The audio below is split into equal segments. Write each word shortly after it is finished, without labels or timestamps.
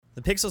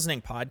The Pixels and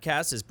Ink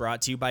podcast is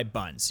brought to you by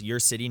Buns, your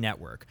city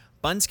network.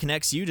 Buns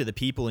connects you to the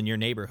people in your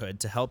neighborhood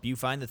to help you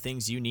find the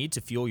things you need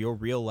to fuel your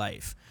real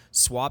life.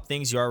 Swap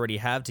things you already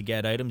have to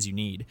get items you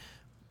need.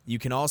 You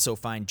can also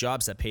find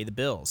jobs that pay the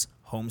bills,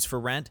 homes for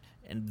rent,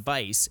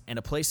 advice, and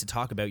a place to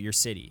talk about your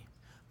city.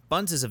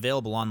 Buns is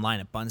available online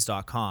at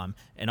buns.com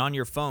and on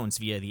your phones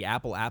via the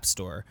Apple App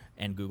Store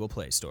and Google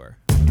Play Store.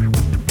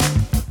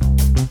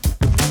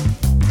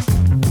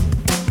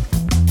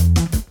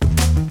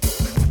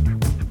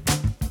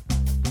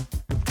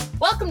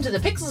 Welcome to the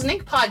Pixels and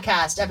Ink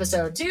podcast,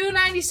 episode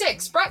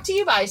 296, brought to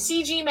you by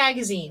CG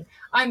Magazine.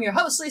 I'm your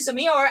host, Lisa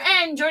Mior,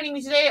 and joining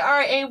me today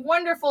are a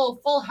wonderful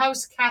Full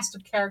House cast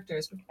of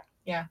characters.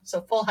 Yeah,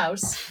 so Full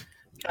House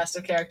cast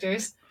of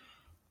characters.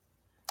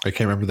 I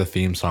can't remember the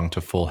theme song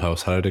to Full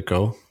House. How did it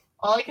go?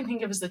 All I can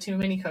think of is the Too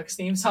Many Cooks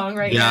theme song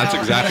now. Yeah, that's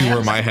exactly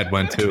where my head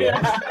went too.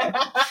 Yeah.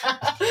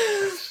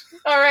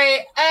 All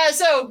right,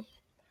 so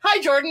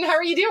hi Jordan, how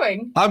are you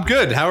doing? I'm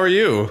good. How are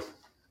you?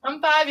 I'm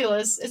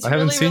fabulous. It's I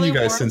haven't really, seen really you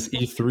guys warm. since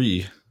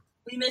E3.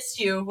 We missed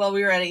you while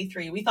we were at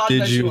E3. We thought Did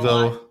about you a lot.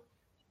 though? We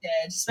did.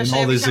 In Especially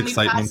all every this time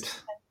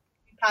excitement.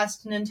 we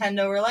passed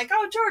Nintendo, we're like,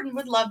 oh, Jordan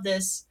would love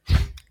this.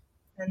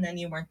 And then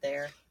you weren't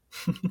there.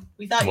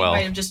 We thought Well.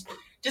 you might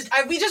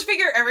have we just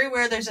figure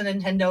everywhere there's a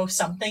Nintendo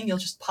something, you'll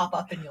just pop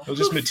up and It'll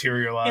just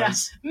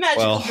materialize.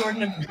 magical Well.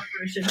 Jordan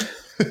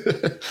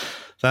impersonation.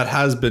 That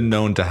has been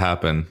known to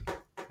happen.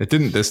 It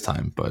didn't this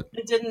time, but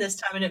It didn't this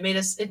time, and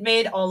it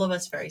made all of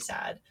us very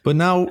sad.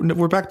 now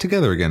we're back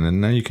together again, and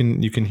now you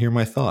can hear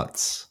my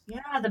thoughts.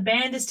 Yeah, the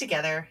band is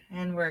together,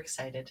 and we're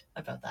excited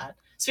about that.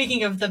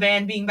 Speaking of the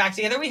band being back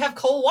together, we have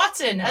Cole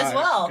Watson as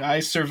well.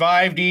 I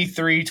survived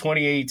E3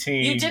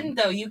 2018. You didn't,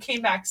 though. You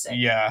came back sick.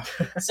 Yeah.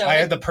 So I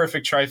had the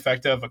perfect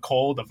trifecta of a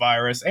cold, a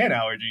virus, and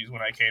allergies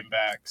when I came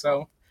back.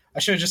 So I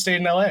should have just stayed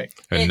in LA.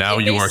 And now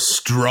you are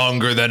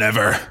stronger than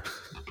ever.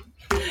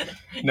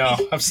 No,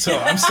 I'm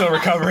still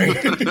recovering.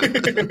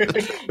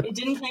 it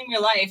didn't claim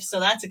your life, so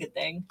that's a good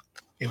thing.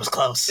 It was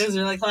close. It was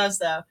really close,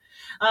 though.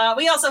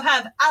 We also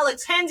have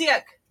Alex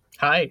Hansiuk.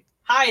 Hi.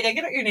 Hi, did I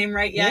get your name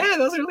right yet? Yeah, that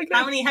was really good.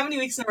 How many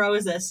weeks in a row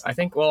is this? I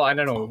think, well, I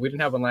don't know. We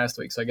didn't have one last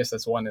week, so I guess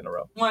that's one in a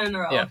row. One in a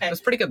row. Yeah, Okay. that's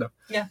pretty good, though.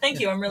 Yeah,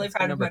 thank you. I'm really That's a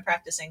proud good of my number.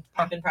 practicing.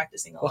 I've been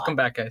practicing a lot. Welcome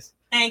back, guys.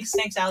 Thanks,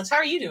 Alex. How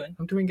are you doing?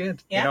 I'm doing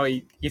good. Yeah?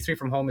 You know, E3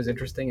 from home is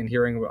interesting, and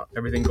hearing about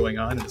everything going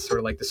on, and it's sort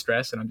of like the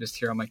stress, and I'm just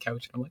here on my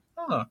couch, and I'm like,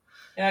 oh,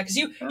 Yeah, because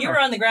you were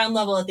on the ground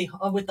level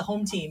with the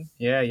home team.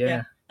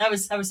 yeah. That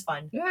was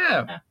fun.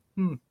 Yeah.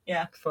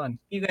 Yeah. Fun.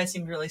 You guys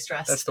seemed really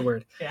stressed. That's the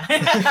word. Yeah.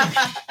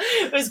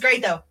 It was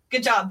great, though.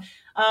 Good job.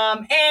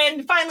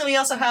 And finally, we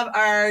also have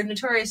our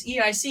notorious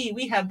EIC.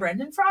 We have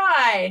Brendan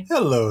Fry.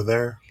 Hello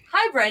there.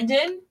 Hi,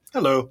 Brendan.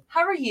 Hello.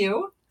 How are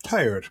you?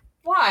 Tired.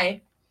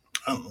 Why?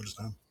 I don't know just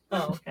now.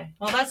 Oh, okay.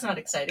 Well, that's not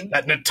exciting.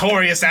 That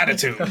notorious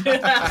attitude.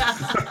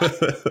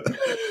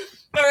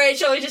 All right,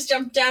 shall we just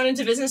jump down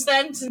into business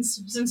then,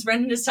 since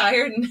Brendan is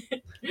tired and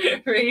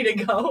ready to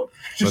go?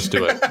 Let's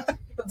do it.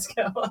 Let's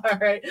go. All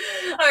right.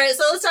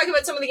 So let's talk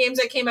about some of the games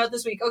that came out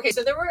this week. Okay,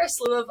 so there were a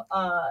slew of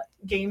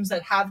games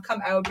that have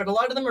come out, but a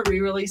lot of them are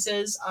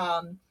re-releases.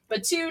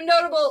 But two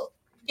notable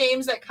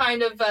games that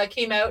kind of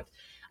came out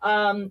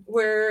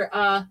were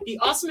The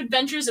Awesome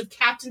Adventures of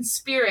Captain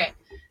Spirit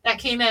that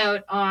came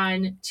out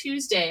on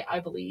Tuesday, I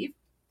believe.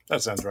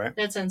 That sounds right.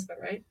 That sounds about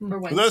right. Or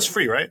But Wednesday. that's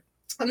free, right?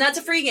 And that's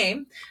a free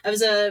game. It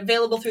was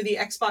available through the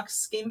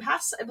Xbox Game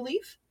Pass, I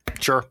believe.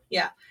 Sure.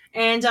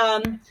 And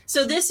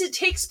so it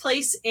takes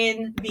place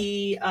in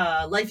the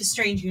Life is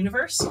Strange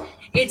universe.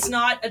 It's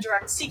not a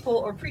direct sequel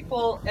or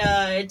prequel.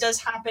 It does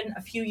happen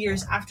a few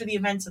years after the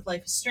events of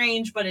Life is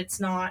Strange, but it's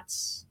not.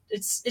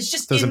 It's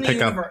just Doesn't in the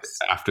pick up universe.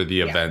 after the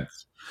Yeah. event.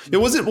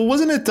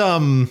 Wasn't it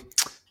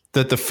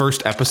that the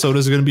first episode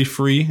is going to be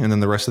free, and then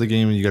the rest of the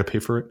game you got to pay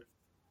for it?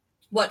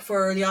 What,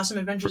 for the Awesome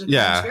Adventures of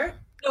Yeah. Captain Spirit?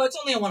 No, it's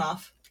only a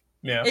one-off.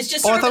 Yeah. It's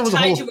just Oh, I sort thought of it was to a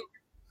tide whole- you over.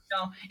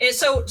 No,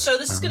 so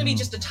this is going to be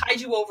just to tide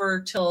you over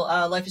till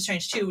Life is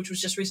Strange 2, which was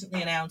just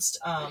recently announced.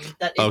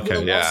 That it Okay,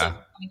 will yeah. also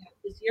be coming out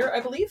this year, I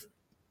believe.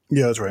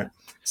 Yeah, that's right.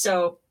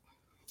 So,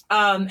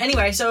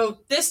 anyway, so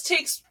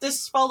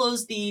this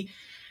follows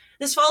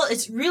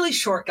it's really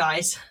short,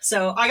 guys.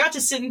 So I got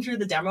to sit in through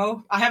the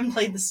demo. I haven't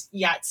played this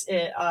yet.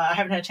 I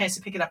haven't had a chance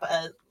to pick it up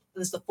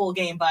as the full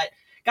game, but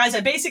guys,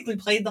 I basically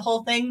played the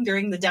whole thing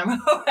during the demo.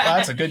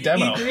 That's a good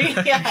demo.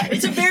 E3. Yeah,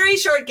 it's a very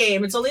short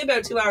game. It's only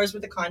about 2 hours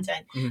worth of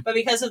content, Mhm. but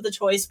because of the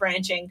choice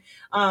branching,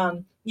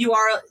 you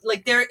are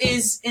like there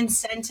is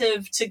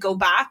incentive to go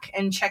back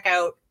and check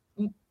out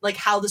like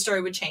how the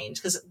story would change,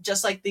 because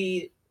just like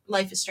the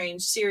Life is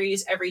Strange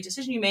series, every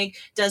decision you make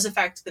does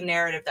affect the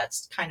narrative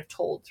that's kind of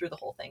told through the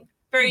whole thing.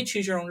 Very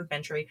choose your own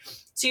adventure.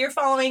 So you're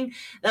following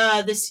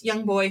this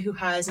young boy who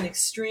has an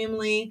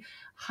extremely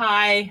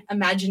high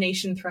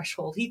imagination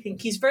threshold.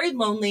 He's very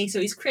lonely, so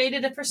he's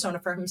created a persona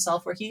for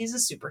himself where he's a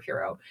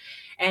superhero,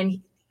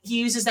 and he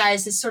uses that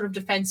as this sort of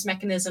defense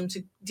mechanism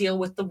to deal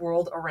with the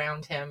world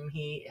around him.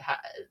 He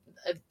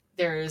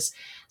there's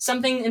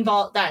something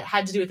involved that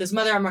had to do with his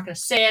mother. I'm not going to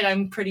say it.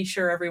 I'm pretty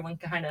sure everyone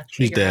can kind of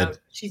She's figure dead. out.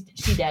 She's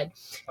dead.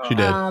 She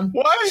did.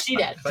 What? She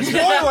dead.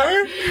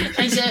 Spoiler!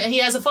 And so he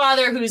has a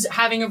father who's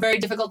having a very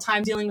difficult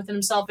time dealing with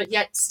himself, but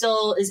yet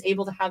still is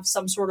able to have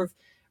some sort of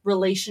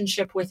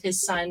relationship with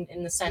his son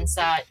in the sense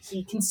that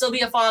he can still be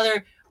a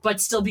father,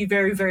 but still be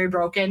very, very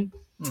broken.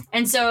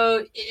 And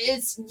so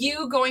it's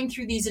you going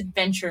through these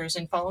adventures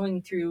and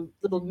following through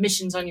little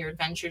missions on your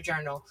adventure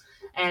journal.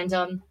 And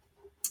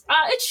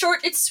it's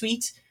short, it's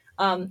sweet.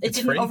 It's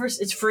free?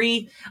 It's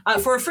free.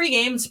 For a free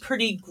game, it's a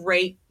pretty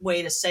great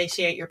way to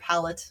satiate your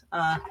palate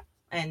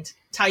and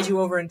tide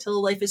you over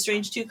until Life is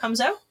Strange 2 comes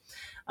out.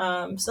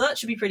 So that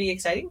should be pretty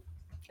exciting.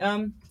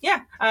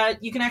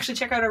 You can actually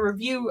check out our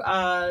review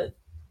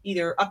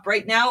either up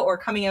right now or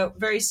coming out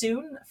very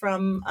soon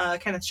from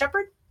Kenneth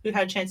Shepard, who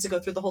had a chance to go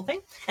through the whole thing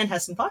and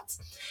has some thoughts.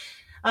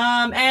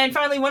 And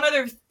finally, one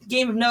other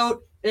game of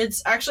note.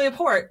 It's actually a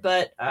port,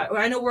 but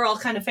I know we're all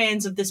kind of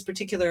fans of this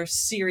particular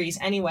series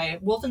anyway.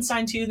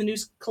 Wolfenstein 2, The New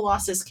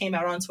Colossus, came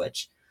out on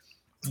Switch.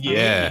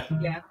 Yeah.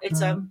 Yeah,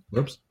 it's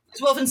Whoops.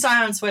 it's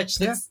Wolfenstein on Switch.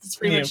 That's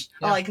pretty much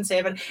Yeah. all I can say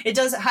about it. It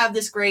does have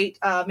this great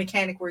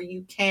mechanic where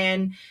you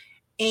can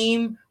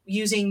aim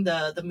using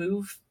the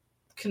move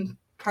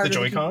part The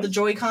of Joy-Cons? the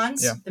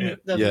Joy-Cons, Yeah.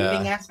 the Yeah.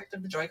 moving aspect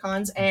of the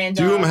Joy-Cons. And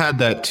Doom had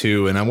that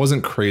too, and I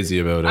wasn't crazy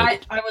about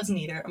it. I wasn't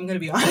either. I'm going to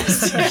be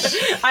honest.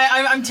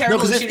 I'm terrible.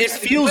 No, because at it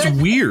shooting, feels but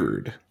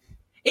weird.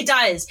 It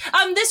does.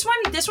 This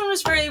one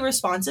was very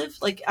responsive.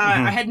 Like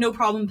I had no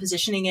problem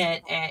positioning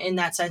it in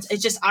that sense.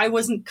 It's just I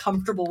wasn't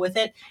comfortable with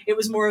it. It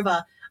was more of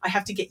a I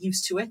have to get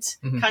used to it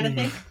kind of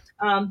thing.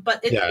 But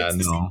it's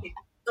the same game.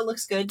 It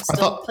looks good.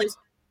 Still plays.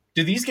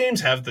 Do these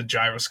games have the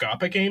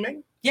gyroscopic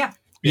aiming? Yeah.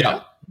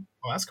 Yeah.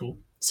 Oh, that's cool.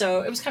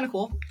 So it was kind of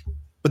cool.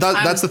 But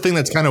that's the thing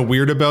that's kind of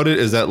weird about it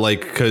is that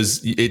like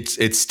because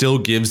it still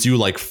gives you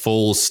like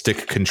full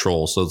stick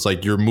control, so it's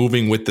like you're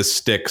moving with the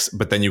sticks,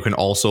 but then you can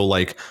also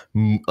like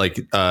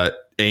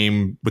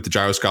aim with the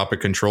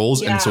gyroscopic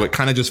controls, and so it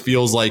kind of just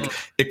feels like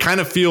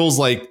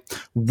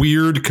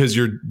weird because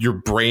your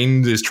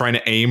brain is trying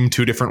to aim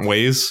two different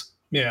ways.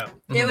 Yeah.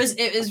 It was.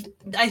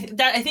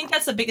 I think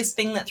that's the biggest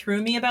thing that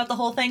threw me about the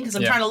whole thing because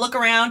I'm trying to look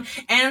around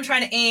and I'm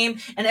trying to aim,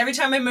 and every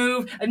time I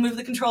move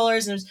the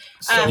controllers. And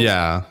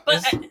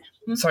but.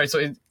 Sorry,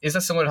 so is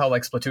that similar to how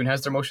like Splatoon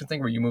has their motion thing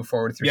where you move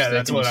forward through stick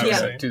that's and what I you was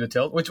do saying. the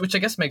tilt, which I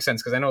guess makes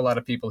sense because I know a lot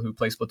of people who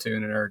play Splatoon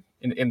and are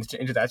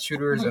into that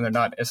shooters and they're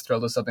not as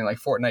thrilled with something like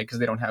Fortnite because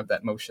they don't have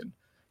that motion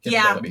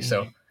capability.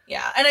 So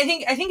and I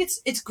think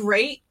it's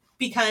great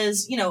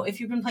because if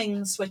you've been playing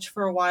the Switch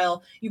for a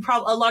while,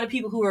 a lot of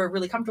people who are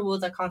really comfortable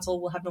with that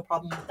console will have no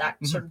problem with that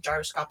sort of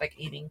gyroscopic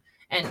aiming,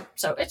 and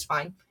so it's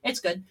fine, it's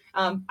good.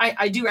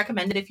 I do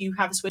recommend it if you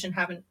have a Switch and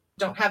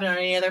don't have it on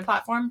any other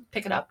platform,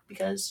 pick it up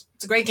because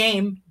it's a great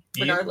game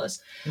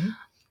regardless.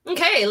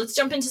 Okay, let's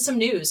jump into some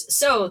news.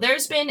 So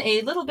there's been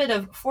a little bit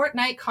of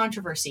Fortnite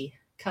controversy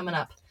coming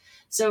up.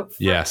 So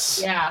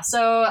Yes. Yeah. So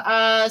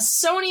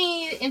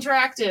Sony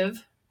Interactive,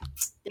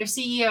 their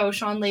CEO,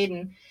 Sean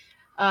Layden,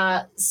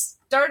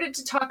 started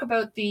to talk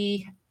about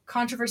the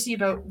controversy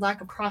about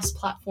lack of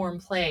cross-platform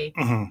play.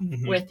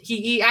 With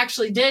he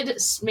actually did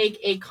make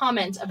a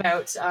comment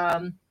about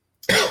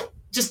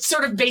just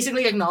sort of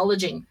basically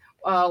acknowledging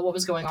what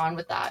was going on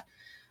with that.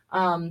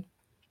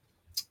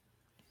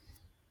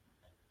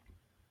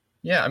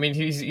 yeah, I mean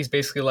he's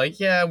basically like,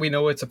 yeah, we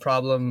know it's a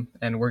problem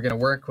and we're gonna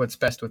work what's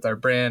best with our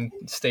brand.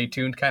 Stay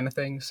tuned, kind of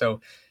thing. So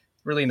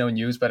really no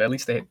news, but at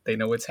least they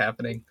know what's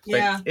happening.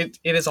 Yeah. But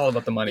it is all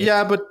about the money.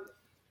 Yeah, but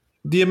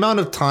the amount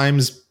of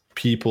times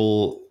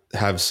people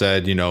have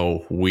said,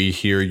 we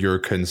hear your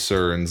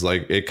concerns,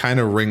 like it kind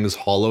of rings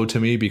hollow to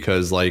me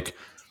because like,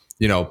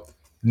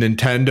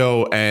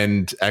 Nintendo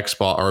and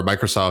Xbox or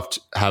Microsoft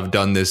have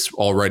done this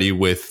already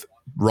with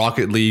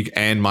Rocket League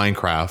and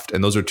Minecraft,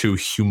 and those are two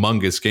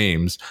humongous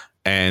games.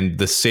 And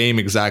the same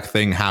exact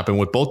thing happened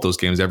with both those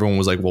games. Everyone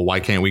was like, well,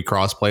 why can't we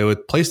cross play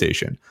with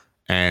PlayStation?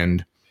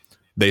 And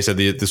they said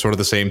the sort of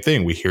the same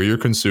thing. We hear your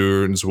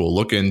concerns. We'll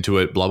look into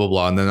it, blah, blah,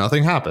 blah. And then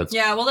nothing happens.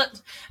 Yeah, well,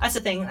 that's the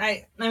thing.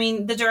 I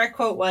mean, the direct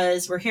quote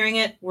was, we're hearing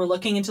it. We're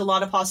looking into a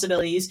lot of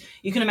possibilities.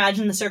 You can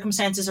imagine the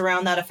circumstances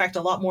around that affect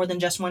a lot more than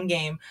just one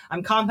game.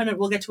 I'm confident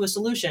we'll get to a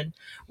solution,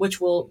 which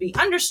will be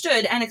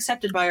understood and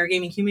accepted by our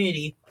gaming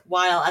community,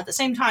 while at the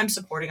same time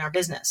supporting our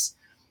business.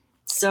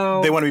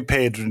 So They want to be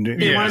paid.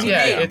 They want to be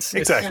Yeah, paid.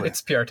 Exactly.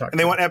 It's PR talk. And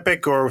they want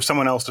Epic or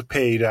someone else to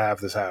pay to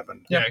have this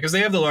happen. Yeah, because they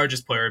have the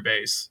largest player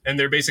base, and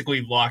they're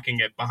basically locking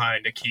it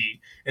behind a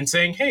key and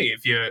saying, hey,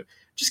 if you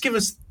just give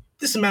us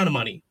this amount of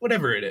money,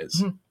 whatever it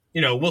is,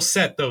 we'll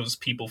set those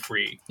people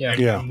free.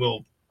 Yeah. And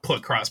we'll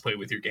put crossplay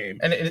with your game.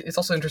 And it's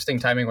also interesting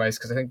timing-wise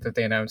because I think that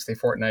they announced the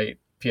Fortnite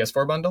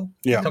PS4 bundle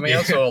coming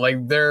out. So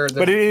like they're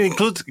But it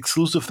includes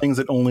exclusive things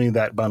that only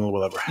that bundle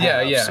will ever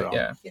have.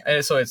 yeah.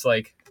 And so it's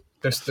like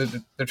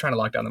they're trying to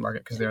lock down the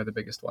market because they are the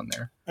biggest one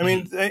there. I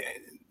mean,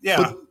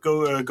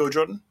 go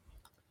Jordan.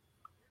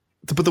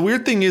 But the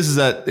weird thing is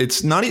that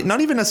it's not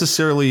even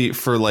necessarily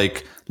for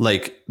like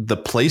the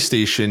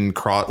PlayStation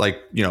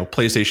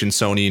PlayStation,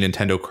 Sony,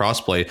 Nintendo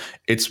crossplay.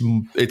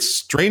 It's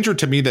stranger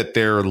to me that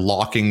they're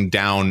locking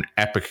down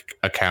Epic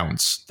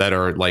accounts that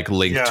are like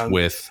linked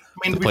with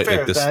I mean, the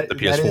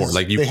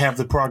PS4. They have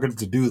the prerogative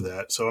to do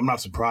that, so I'm not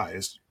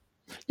surprised.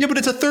 Yeah, but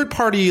it's a third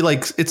party.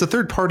 Like it's a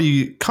third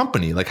party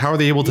company. Like how are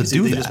they able to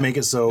do They that? just make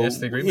it so Yes,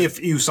 the agreement. if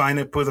you sign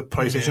up with a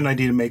PlayStation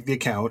ID to make the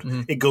account,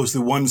 it goes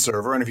through one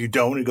server, and if you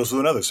don't, it goes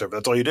through another server.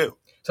 That's all you do.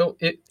 So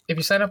if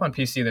you sign up on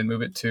PC, then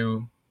move it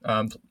to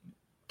PlayStation.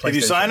 If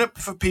you sign up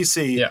for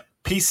PC, Yeah.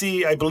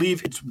 PC, I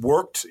believe it's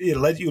worked. It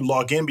let you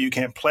log in, but you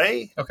can't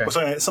play. Okay.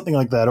 Or something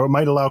like that. Or it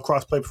might allow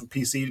crossplay from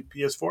PC to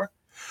PS4.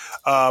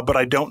 But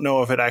I don't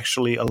know if it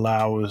actually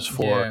allows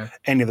for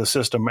any of the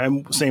system.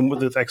 And same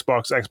with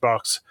Xbox.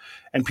 Xbox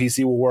and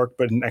PC will work,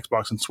 but in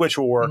Xbox and Switch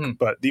will work,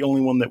 but the only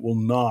one that will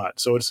not.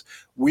 So it's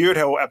weird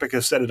how Epic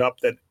has set it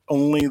up that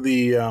only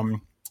the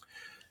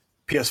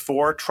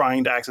PS4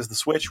 trying to access the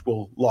Switch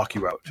will lock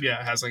you out. Yeah,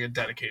 it has like a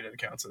dedicated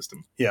account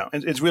system. Yeah,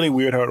 it's really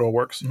weird how it all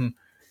works.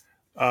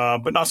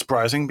 But not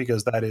surprising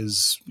because that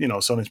is,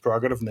 Sony's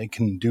prerogative and they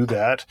can do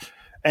that.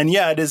 And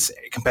yeah, it is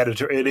a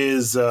competitor. It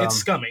is. It's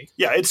scummy.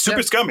 Yeah, it's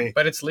super scummy.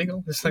 But it's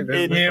legal. It's like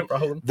there's no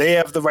problem. They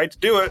have the right to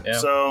do it. Yeah.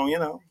 So,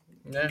 you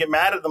get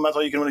mad at them. That's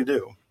all you can really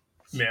do.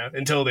 Yeah,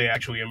 until they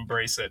actually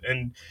embrace it.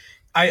 And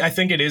I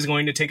think it is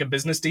going to take a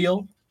business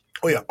deal.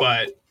 Oh, yeah.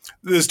 But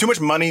there's too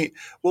much money.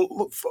 Well,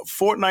 look,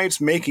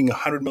 Fortnite's making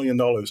 $100 million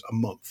a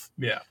month.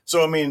 yeah,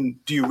 So, I mean,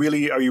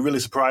 are you really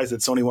surprised that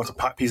Sony wants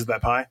a piece of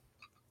that pie?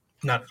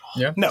 not at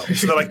all. Yeah. No.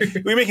 So they're like,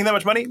 we're making that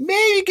much money?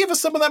 Maybe give us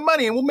some of that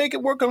money and we'll make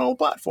it work on all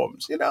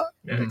platforms, Yeah,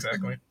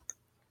 exactly.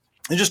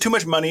 There's just too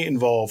much money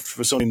involved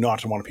for Sony not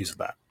to want a piece of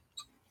that.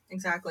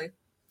 Exactly.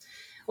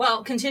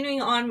 Well,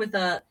 continuing on with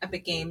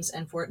Epic Games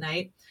and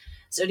Fortnite.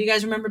 So do you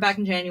guys remember back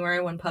in January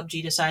when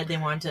PUBG decided they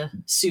wanted to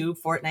sue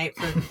Fortnite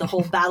for the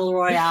whole Battle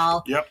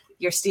Royale? Yep.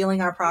 You're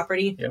stealing our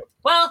property. Yep.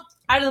 Well,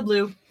 out of the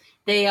blue,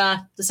 they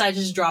decided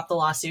to just drop the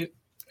lawsuit.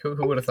 Who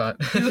would have thought?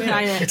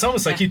 It's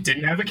almost like you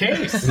didn't have a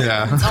case.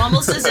 Yeah. It's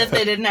almost as if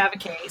they didn't have a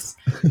case.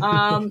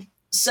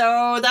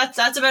 So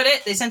that's about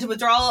it. They sent a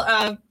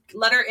withdrawal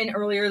letter in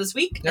earlier this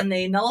week, and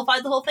they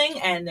nullified the whole thing,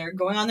 and they're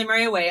going on their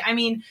merry way. I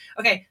mean,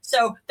 okay,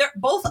 so they're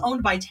both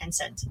owned by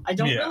Tencent. I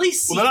don't really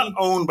see. Well, they're not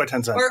owned by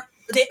Tencent. Or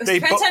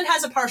Tencent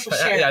has a partial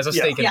share. Yeah, has a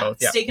stake in both.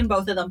 Yeah. Stake in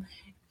both of them.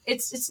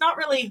 It's not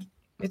really.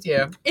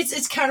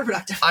 It's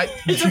counterproductive.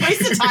 It's a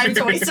waste of time. It's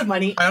a waste of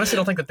money. I honestly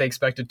don't think that they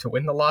expected to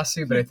win the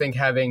lawsuit, but I think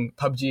having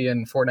PUBG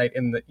and Fortnite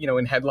in the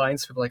in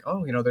headlines, people are like,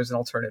 oh, there's an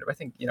alternative. I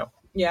think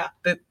Yeah.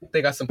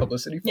 they got some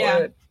publicity for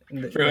it.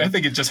 And I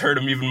think it just hurt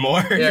him even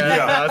more. Yeah,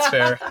 no, that's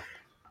fair.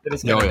 It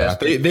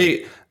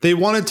is They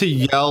wanted to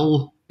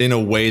yell in a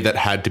way that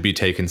had to be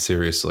taken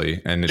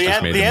seriously, and it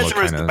just made the them look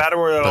answer is kind the of Battle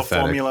Royale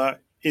pathetic. formula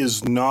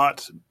is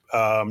not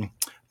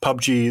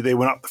PUBG. They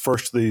were not the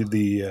first.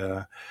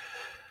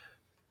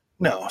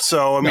 No.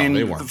 So I mean,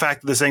 they the weren't.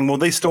 fact that they're saying, well,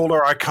 they stole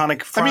our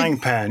iconic frying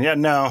pan. Yeah,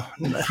 no,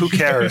 who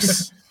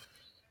cares?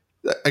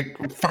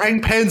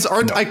 Frying pans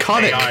aren't They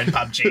iconic. are in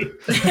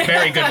PUBG.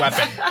 Very good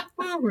weapon.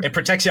 It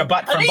protects your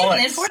butt Are from they even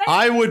in bullets.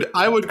 Fortnite?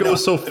 I would go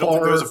so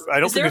far.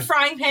 Is there a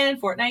frying pan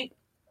in Fortnite?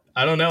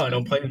 I don't know. I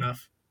don't play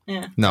enough.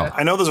 Yeah. No,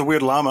 I know there's a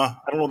weird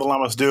llama. I don't know what the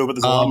llamas do, but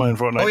there's a llama in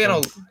Fortnite. Oh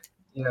yeah,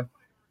 no.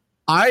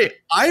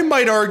 I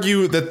might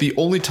argue that the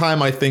only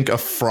time I think a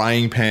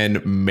frying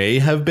pan may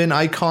have been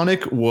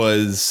iconic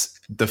was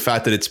the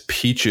fact that it's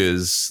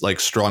Peach's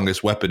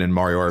strongest weapon in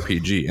Mario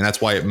RPG, and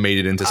that's why it made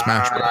it into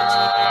Smash Bros.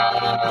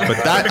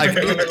 But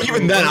that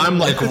even then, I'm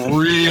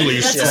really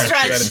That's a stretching.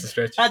 stretch. That is a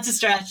stretch. That's a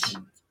stretch.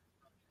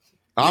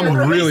 I'm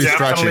really Definitely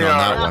stretching on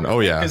that are. one. Oh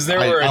yeah, Because there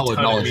were I'll a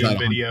ton of acknowledge meme that.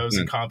 videos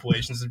and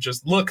compilations of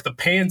just, look, the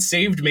pan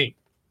saved me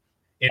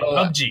in Oh,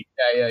 PUBG.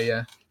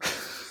 Yeah.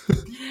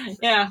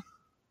 Yeah.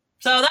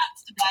 So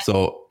that's the best.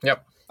 So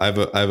Yep. I have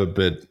a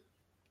bit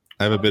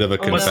of a What's the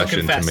confession to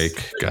confess?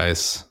 make,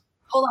 guys,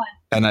 Hold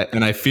on.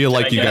 and I feel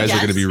like Can you I guys are guess?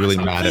 going to be really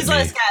mad Please at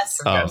let me. us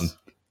guess.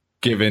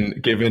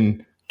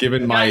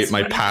 Given my Guys, what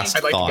do you past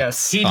think? I'd like to thoughts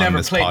guess. He on never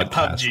this played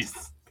podcast.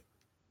 PUBG.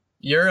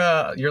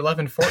 You're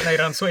loving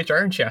Fortnite on Switch,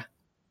 aren't you?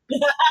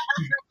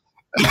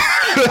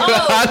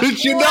 How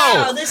did you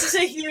wow, know? This is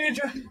a huge.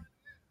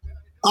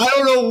 I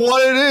don't know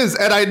what it is,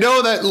 and I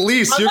know that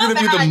Lise, you're going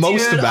to be the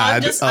most dude.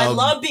 mad. I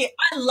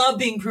love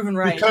being proven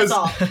right. because-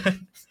 That's all.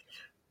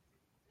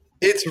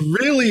 It's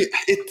really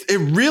it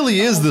really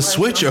is the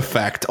Switch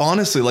effect,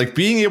 honestly. Like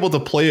being able to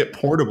play it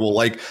portable,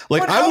 like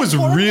I was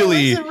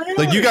really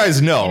like, you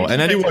guys know,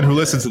 and anyone who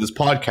listens to this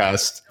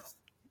podcast,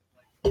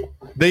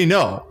 they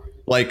know.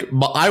 Like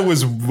I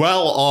was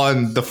well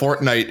on the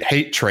Fortnite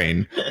hate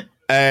train,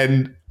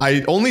 and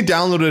I only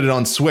downloaded it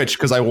on Switch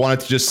because I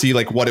wanted to just see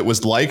what it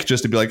was like,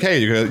 just to be like,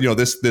 hey,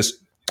 this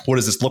what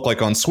does this look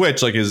like on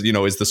Switch? Is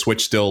the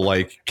Switch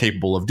still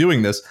capable of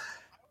doing this?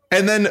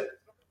 And then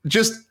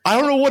I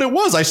don't know what it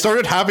was. I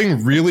started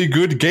having really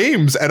good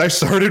games and I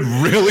started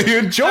really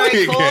enjoying All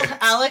right, cool. it.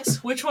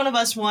 Alex, which one of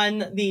us won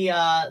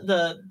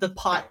the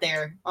pot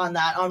there on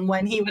that, on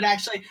when he would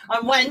actually,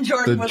 on when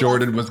Jordan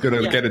Was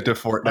going to get into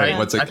Fortnite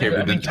once it came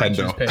to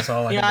Nintendo.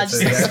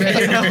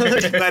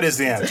 That is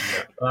the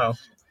answer. Wow.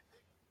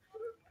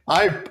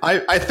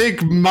 I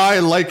think my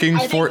liking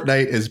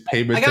Fortnite is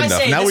payment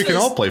enough. Now we can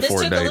all play Fortnite.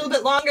 This took a little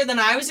bit longer than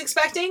I was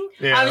expecting.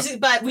 Yeah.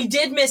 But we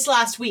did miss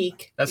last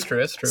week. That's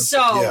true.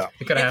 So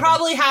it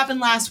probably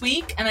happened last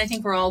week, and I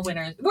think we're all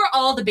winners. We're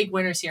all the big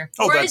winners here.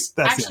 Oh, Whereas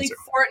that's actually the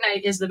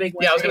Fortnite is the big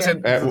winner. Yeah, I was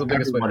going to here. say the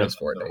biggest winner is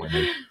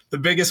Fortnite. The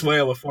biggest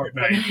whale of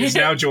Fortnite is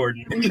now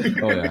Jordan.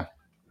 Oh yeah.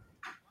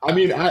 I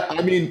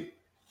mean,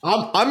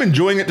 I'm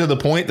enjoying it to the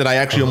point that I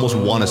actually almost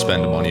want to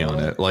spend money on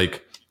it.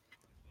 Like,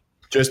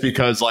 just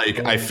because, like,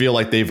 I feel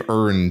like they've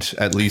earned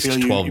at least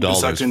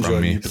 $12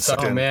 from me.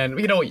 Oh man,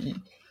 you know.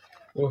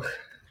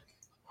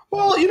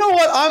 Well, you know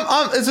what?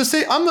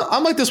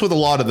 I'm like this with a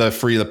lot of the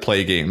free to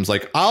play games.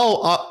 Like,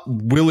 I'll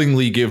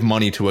willingly give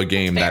money to a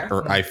game that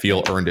I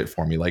feel earned it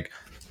for me. Like,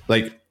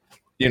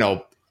 you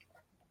know,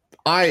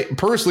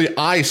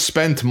 I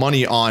spent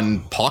money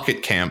on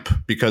Pocket Camp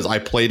because I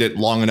played it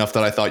long enough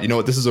that I thought, you know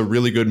what, this is a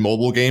really good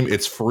mobile game.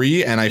 It's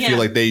free, and I feel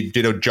like they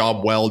did a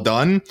job well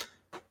done.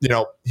 You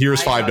know,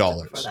 here's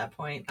 $5. At that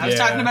point, I was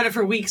talking about it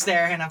for weeks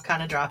there, and I've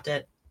kind of dropped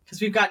it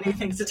because we've got new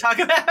things to talk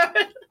about.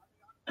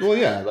 Well,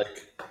 yeah, like,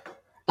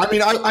 I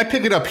mean, I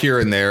pick it up here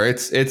and there.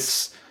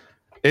 It's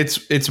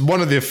one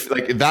of the,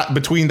 like, that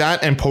between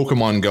that and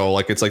Pokemon Go,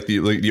 like, it's like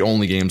the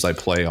only games I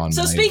play on.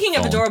 So speaking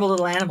of adorable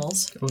little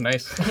animals, oh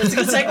nice, that's a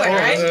good segue,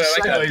 right?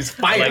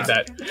 I like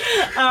that.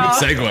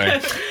 Good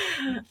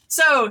segue.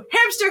 So,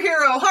 Hamster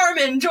Hero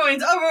Harmon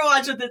joins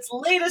Overwatch with its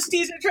latest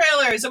teaser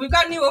trailer. So we've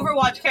got a new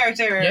Overwatch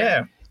character.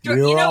 Yeah.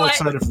 We're all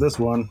excited for this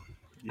one.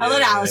 I'll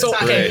let Alex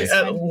talk.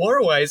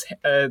 Lore-wise,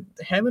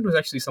 Hammond was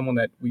actually someone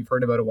that we've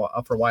heard about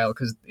for a while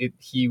because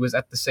he was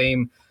at the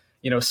same,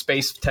 you know,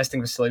 space testing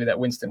facility that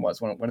Winston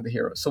was, one of the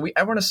heroes. So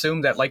everyone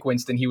assumed that, like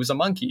Winston, he was a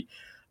monkey.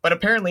 But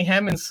apparently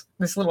Hammond's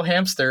this little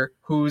hamster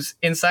who's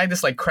inside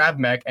this, like, crab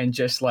mech and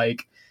just,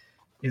 like,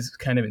 is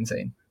kind of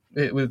insane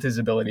with his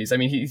abilities. I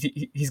mean,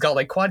 he's got,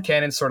 like, quad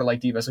cannons, sort of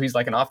like D.Va, so he's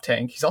like an off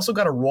tank. He's also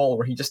got a roll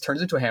where he just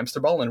turns into a hamster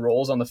ball and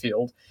rolls on the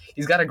field.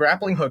 He's got a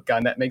grappling hook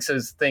gun that makes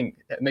his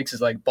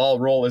like ball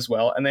roll as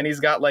well. And then he's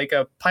got, like,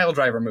 a pile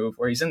driver move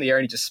where he's in the air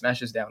and he just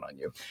smashes down on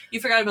you.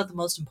 You forgot about the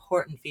most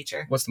important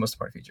feature. What's the most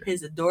important feature?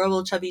 His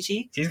adorable chubby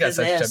cheeks. He's got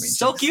such chubby cheeks.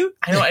 So cute.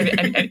 I know,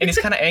 and he's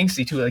kind of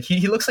angsty too. Like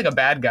he looks like a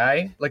bad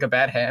guy, like a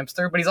bad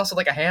hamster, but he's also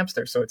like a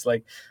hamster. So it's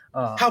like,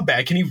 how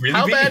bad can he really be?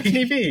 How bad can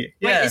he be?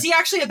 Yeah. Wait, is he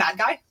actually a bad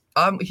guy?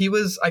 He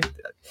was.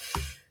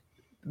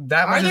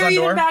 That Are there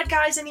even bad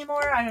guys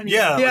anymore? I don't know.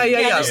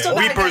 Yeah.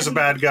 Reaper's a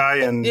bad guy,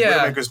 and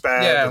Widowmaker's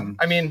bad. Yeah, and...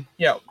 I mean,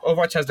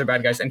 Overwatch has their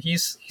bad guys, and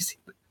he's.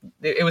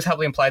 It was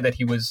heavily implied that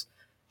he was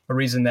a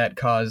reason that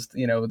caused,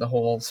 you know, the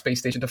whole space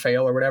station to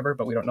fail or whatever,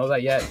 but we don't know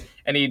that yet.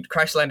 And he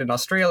crash landed in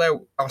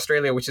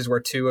Australia, which is where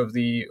two of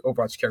the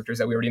Overwatch characters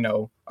that we already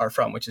know are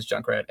from, which is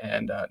Junkrat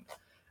and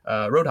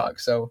Roadhog.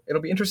 So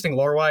it'll be interesting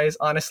lore-wise.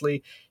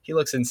 Honestly, he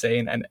looks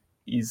insane, and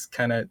he's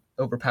kind of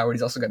overpowered.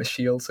 He's also got a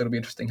shield, so it'll be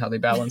interesting how they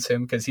balance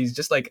him because he's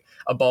just like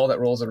a ball that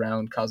rolls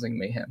around causing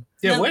mayhem.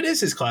 Yeah, what is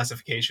his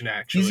classification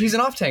actually? He's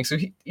an off tank, so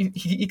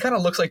he kind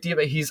of looks like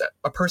D.Va. He's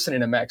a person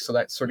in a mech, so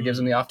that sort of gives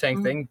him the off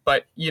tank thing.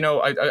 But you know,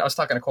 I was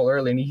talking to Cole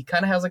earlier, and he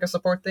kind of has like a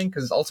support thing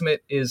because his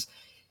ultimate is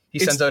he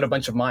sends out a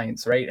bunch of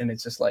mines, right? And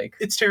it's just like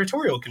it's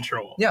territorial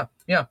control. Yeah.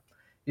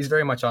 He's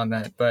very much on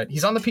that, but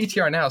he's on the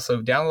PTR now,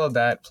 so download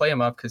that, play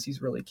him up because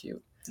he's really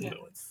cute. Yeah.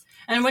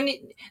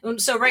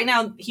 And so right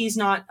now he's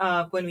not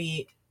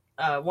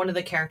one of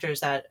the characters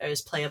that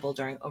is playable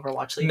during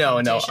Overwatch League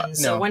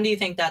competitions. No. So when do you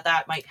think that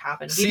might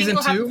happen? Do you think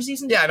it'll happen for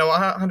season 2? Yeah, no,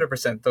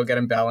 100%. They'll get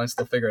him balanced.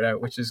 They'll figure it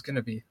out, which is going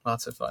to be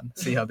lots of fun.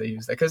 See how they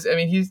use that. Because, I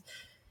mean,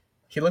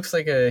 he looks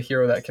like a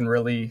hero that can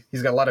really...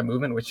 He's got a lot of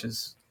movement, which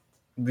is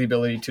the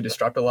ability to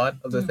disrupt a lot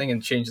of the thing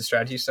and change the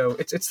strategy. So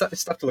it's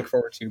stuff to look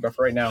forward to. But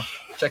for right now,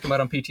 check him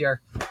out on PTR.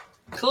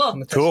 Cool. On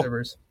the test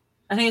servers.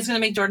 I think it's going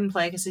to make Jordan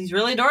play because he's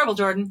really adorable,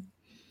 Jordan.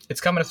 It's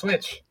coming to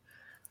Switch.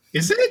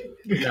 Is it?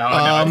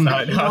 No, it's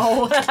not.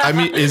 No. I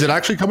mean, is it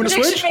actually coming to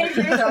Switch?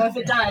 Here, though, if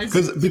it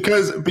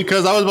does.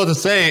 Because I was about to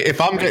say, if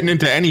I'm getting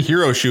into any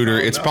hero shooter,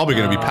 it's probably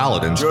going to be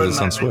Paladins because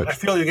it's on Switch. I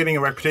feel you're getting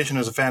a reputation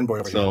as a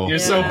fanboy. So you're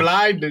so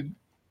blinded.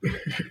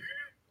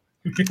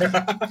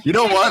 You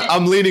know what?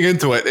 I'm leaning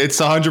into it.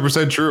 It's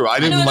 100% true. I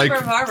didn't like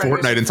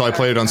Fortnite until I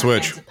played it on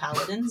Switch.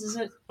 Paladins, is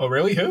it? Oh,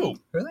 really? Who?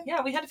 Really?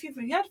 Yeah, we had a few.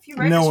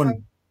 No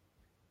one.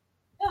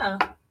 Yeah.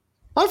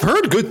 I've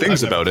heard good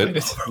things about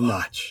it.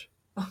 Much.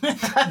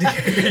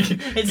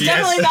 It's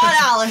definitely not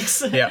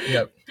Alex.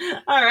 Yep.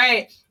 All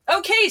right.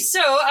 Okay,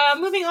 so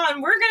moving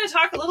on, we're going to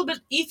talk a little bit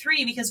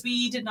E3 because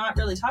we did not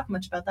really talk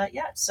much about that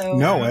yet. So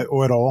no,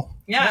 at all.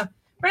 Yeah.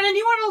 Brendan, do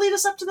you want to lead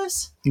us up to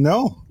this?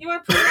 No. You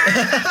want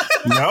to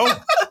No.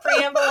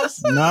 preamble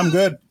us? No, I'm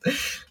good. All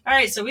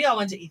right, so we all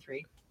went to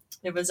E3.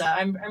 It was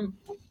I'm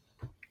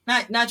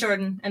not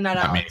Jordan and not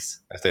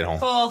Alex. I stayed home.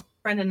 Cool.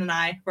 Brendan and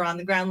I were on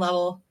the ground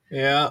level.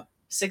 Yeah.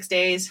 6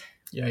 days.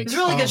 Yikes. It was a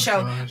really good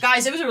show. gosh.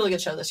 Guys, it was a really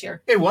good show this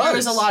year. It was. There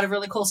was a lot of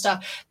really cool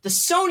stuff. The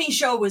Sony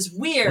show was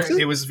weird.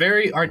 It was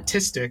very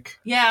artistic,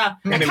 Yeah.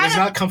 and it was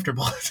not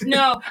comfortable.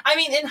 No, I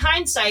mean, in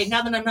hindsight,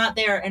 now that I'm not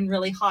there and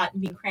really hot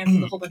and being crammed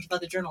with a whole bunch of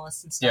other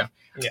journalists and stuff,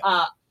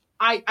 Yeah.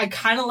 I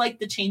kind of like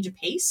the change of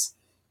pace.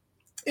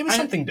 It was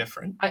something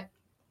different.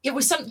 It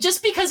was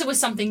just because it was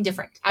something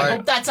different. I Right.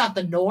 hope that's not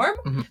the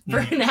norm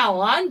for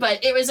now on,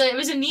 but it was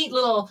a neat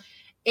little.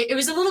 It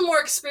was a little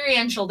more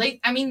experiential. They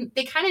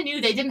kind of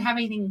knew they didn't have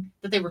anything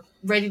that they were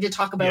ready to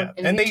talk about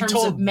in terms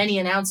of many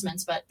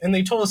announcements, but And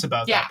they told us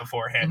about Yeah. that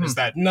beforehand, is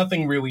that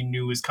nothing really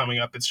new is coming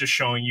up. It's just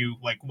showing you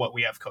like what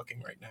we have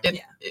cooking right now.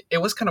 It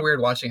was kind of weird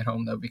watching at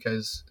home though,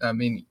 because I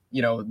mean,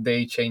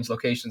 they changed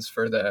locations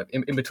for the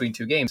in between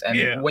two games,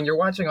 and when you're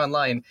watching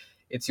online,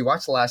 it's you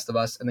watch The Last of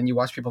Us, and then you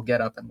watch people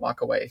get up and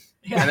walk away,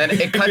 and then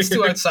it cuts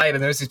to outside,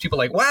 and there's these people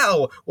like,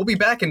 "Wow, we'll be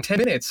back in 10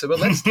 minutes, so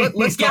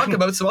let's talk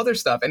about some other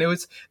stuff." And it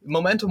was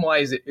momentum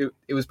wise, it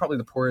was probably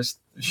the poorest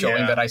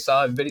showing that I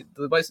saw.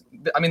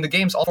 I mean, the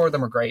games, all four of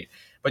them are great,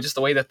 but just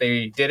the way that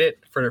they did it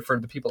for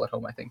the people at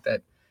home, I think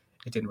that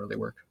it didn't really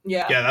work.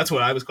 yeah. That's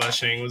what I was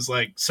questioning. Was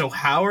like, so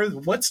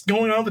what's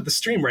going on with the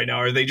stream right now?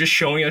 Are they just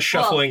showing us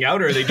shuffling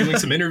out, or are they doing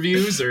some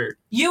interviews, or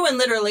You and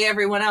literally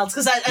everyone else,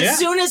 because as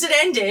soon as it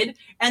ended,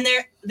 and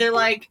they're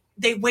like,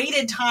 they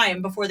waited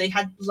time before they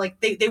had like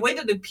they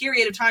waited a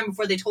period of time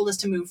before they told us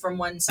to move from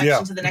one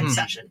section to the next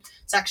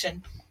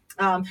section.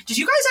 Did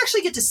you guys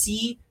actually get to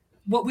see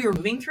what we were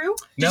moving through?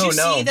 Did you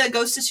see the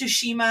Ghost of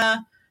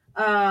Tsushima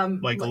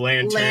like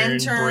lantern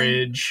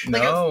bridge?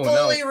 like a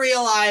fully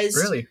realized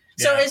Really?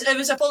 So it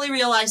was a fully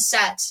realized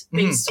set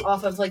based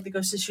off of like the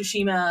Ghost of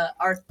Tsushima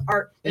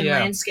art and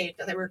landscape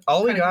that they were.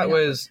 All we got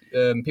was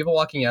people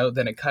walking out,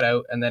 then it cut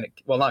out, and then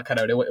not cut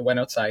out. It went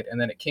outside, and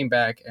then it came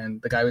back,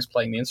 and the guy was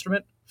playing the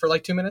instrument for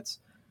like 2 minutes.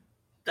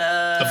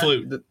 The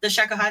flute. The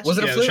shakuhachi. Was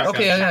it a flute? the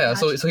Okay, yeah.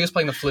 shakuhachi. So he was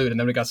playing the flute, and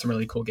then we got some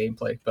really cool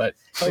gameplay, but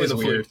it was the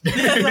weird. The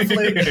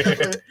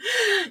flute.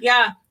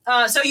 Yeah.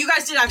 So you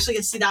guys did actually get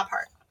to see that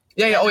part.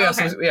 Yeah. Oh, yeah.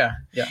 Okay. So, yeah.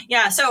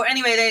 Yeah. So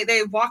anyway,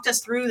 they walked us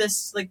through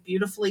this like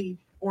beautifully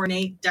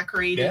ornate,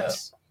 decorated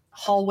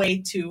hallway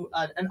to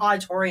an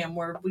auditorium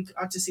where we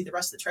got to see the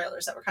rest of the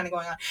trailers that were kind of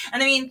going on.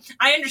 And I mean,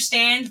 I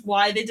understand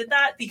why they did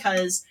that,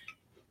 because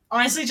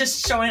honestly,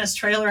 just showing us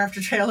trailer after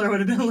trailer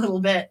would have been a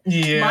little bit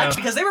much,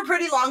 because they were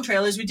pretty long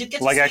trailers. We did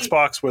get to see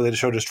Xbox, where they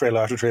showed us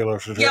trailer after trailer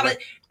after trailer. Yeah, but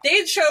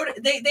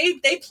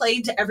they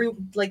played to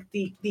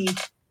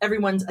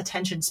everyone's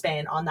attention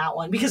span on that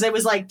one, because it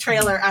was like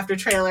trailer after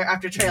trailer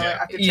after trailer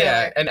after trailer.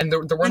 Yeah, and there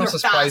were no they're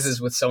surprises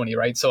fast. with Sony,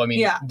 right? So I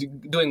mean,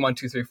 doing 1,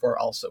 2, 3, 4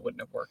 also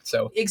wouldn't have worked.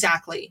 So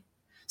Exactly.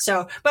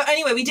 So, but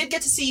anyway, we did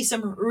get to see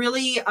some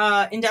really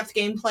in-depth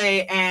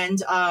gameplay and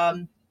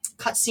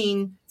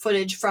cutscene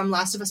footage from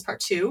Last of Us Part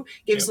 2.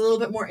 Gave us a little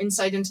bit more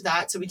insight into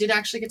that. So we did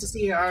actually get to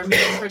see our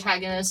main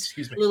protagonist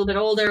a little bit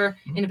older,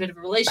 in a bit of a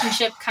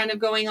relationship kind of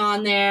going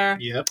on there.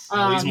 Yep.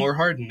 Ellie's more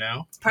hardened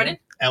now. Pardon?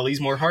 Ellie's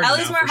more hardened.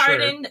 Ellie's more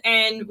hardened,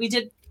 and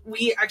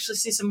we actually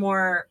see some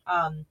more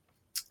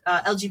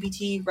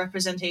LGBT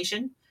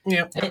representation.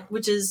 Yeah.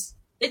 Which is,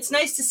 it's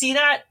nice to see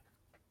that.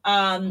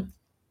 And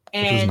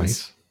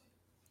nice.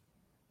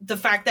 the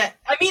fact that,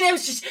 I mean, it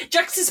was just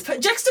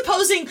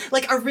juxtaposing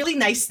like a really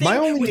nice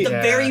thing with the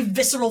very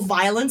visceral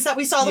violence that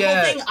we saw the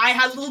whole thing. I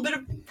had a little bit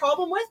of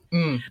problem with.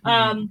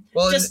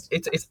 Well, it's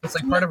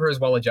like part of her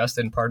is well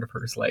adjusted, and part of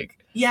her is like,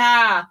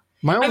 I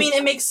mean,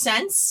 it makes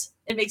sense.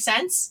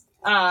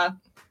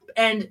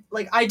 And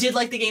like, I did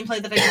like the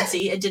gameplay that I did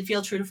see. It did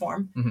feel true to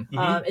form.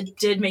 It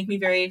did make me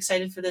very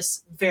excited for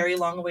this very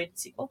long-awaited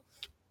sequel.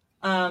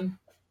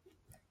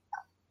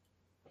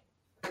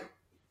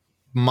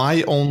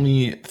 My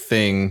only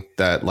thing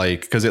that,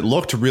 like, because it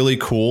looked really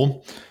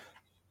cool,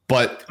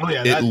 but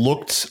it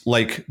looked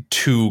like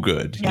too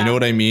good. You know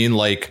what I mean?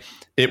 Like,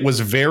 it was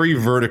very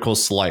vertical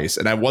slice,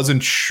 and I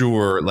wasn't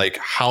sure like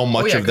how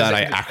much of that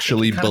I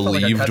actually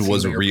believed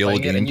was real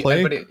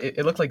gameplay. But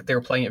it looked like they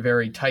were playing it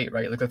very tight,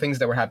 right? Like the things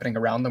that were happening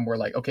around them were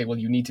like, okay, well,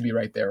 you need to be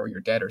right there or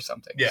you're dead or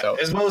something. Yeah, so,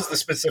 as well as the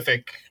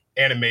specific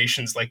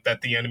animations like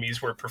that the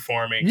enemies were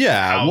performing.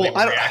 Yeah, how they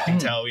were reacting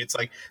to Ellie. It's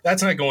like,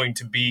 that's not going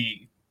to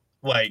be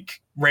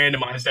like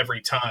randomized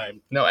every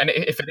time. No, and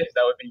if it is,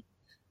 that would be.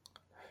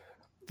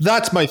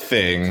 That's my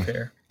thing.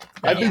 Fair.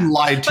 I've been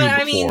lied to before.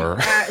 I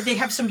mean, they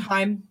have some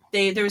time.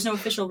 There was no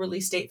official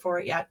release date for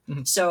it yet,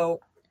 so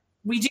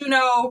we do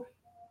know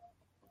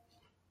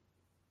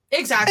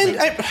exactly.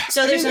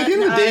 So there's at the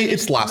end of the day,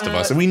 it's Last of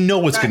Us, and we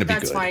know it's going to be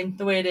good. That's fine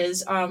the way it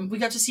is. We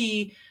got to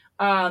see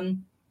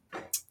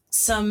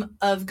some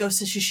of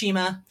Ghost of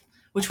Tsushima,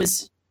 which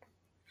was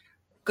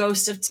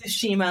Ghost of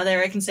Tsushima.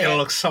 There, I can say it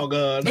looks so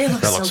good. It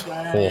looks so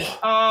good.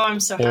 Oh, I'm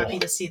so happy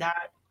to see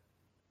that.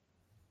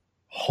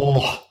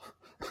 Oh.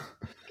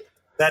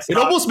 It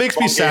almost makes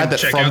me sad that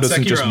From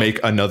doesn't just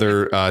make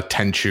another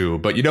Tenchu,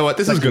 but you know what?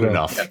 This is good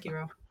enough.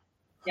 Sekiro.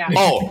 Yeah.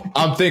 Oh,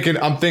 I'm thinking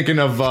of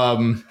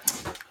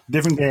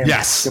different game.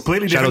 Yes,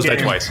 completely different Shadows Die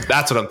game. Twice.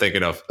 That's what I'm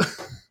thinking of.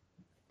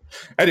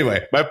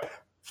 Anyway,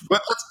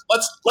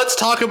 Let's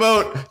talk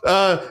about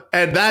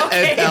and that.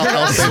 Okay. And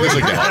I'll say this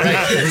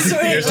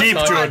again.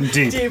 Deep, Jordan,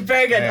 deep. Deep,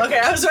 very good. Okay,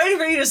 I was waiting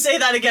for you to say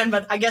that again,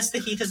 but I guess the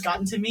heat has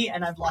gotten to me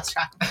and I've lost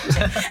track of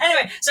it.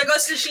 Anyway, so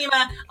Ghost of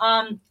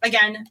Tsushima,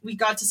 again, we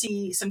got to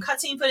see some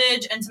cutscene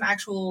footage and some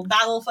actual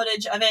battle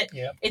footage of it.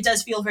 Yep. It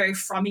does feel very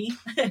frummy,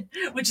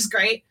 which is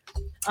great.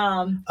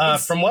 From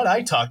what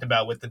I talked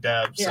about with the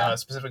devs, Yeah.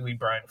 specifically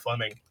Brian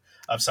Fleming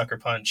of Sucker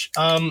Punch,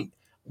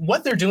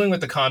 what they're doing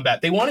with the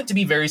combat, they want it to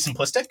be very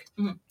simplistic.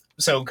 Mhm.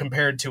 So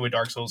compared to a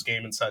Dark Souls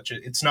game and such,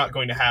 it's not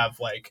going to have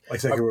like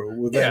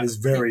Sekiro, that yeah. is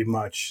very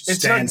much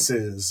It's not-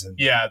 stances. And,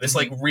 this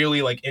like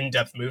really like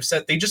in-depth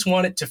moveset. They just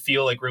want it to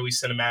feel like really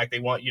cinematic. They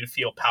want you to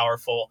feel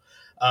powerful.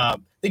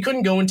 They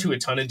couldn't go into a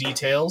ton of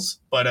details,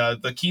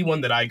 but the key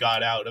one that I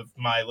got out of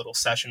my little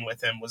session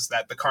with him was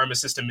that the karma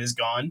system is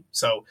gone.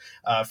 So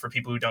for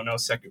people who don't know,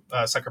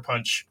 Sucker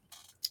Punch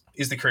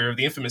is the creator of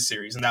the Infamous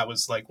series, and that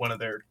was like one of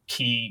their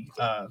key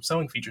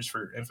selling features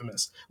for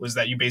Infamous, was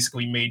that you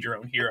basically made your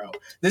own hero.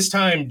 This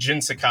time,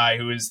 Jin Sakai,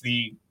 who is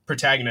the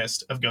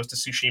protagonist of Ghost of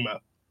Tsushima,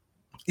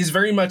 is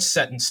very much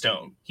set in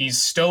stone.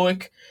 He's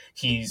stoic.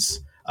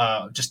 He's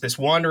just this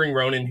wandering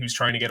Ronin who's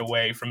trying to get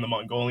away from the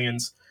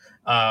Mongolians.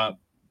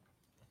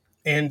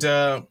 And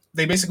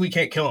they basically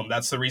can't kill him.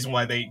 That's the reason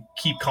why they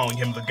keep calling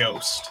him the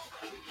Ghost.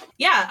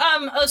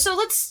 Yeah, so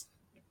let's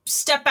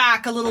step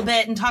back a little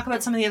bit and talk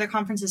about some of the other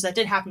conferences that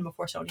did happen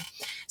before Sony.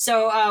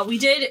 So we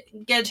did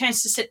get a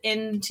chance to sit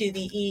into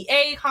the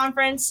EA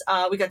conference.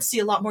 We got to see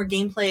a lot more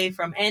gameplay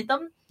from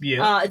Anthem.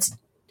 Yeah, It's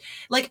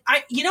like,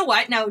 you know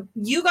what? Now,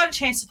 you got a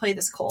chance to play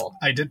this, Cole.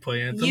 I did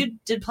play Anthem. You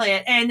did play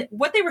it, and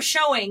what they were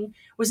showing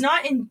was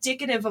not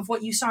indicative of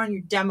what you saw in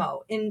your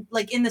demo. In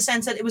the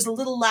sense that it was a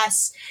little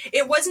less.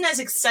 It wasn't as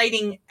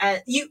exciting.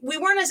 We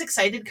weren't as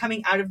excited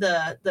coming out of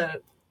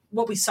the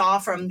what we saw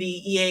from the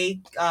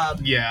EA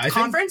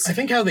conference. I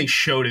think how they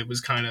showed it was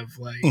kind of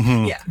like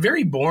Yeah.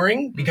 very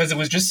boring, because it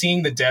was just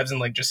seeing the devs and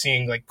like just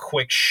seeing like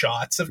quick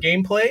shots of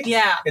gameplay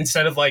Yeah.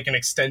 instead of like an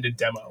extended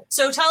demo.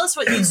 So tell us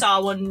what you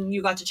saw when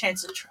you got the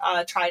chance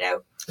to try it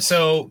out.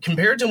 So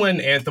compared to when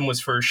Anthem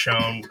was first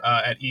shown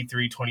at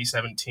E3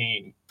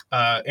 2017,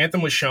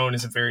 Anthem was shown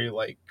as a very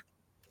like,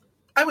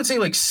 I would say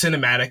like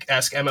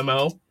cinematic-esque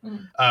MMO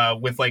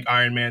with like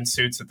Iron Man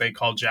suits that they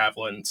call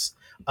javelins.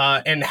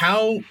 And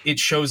how it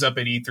shows up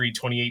at E3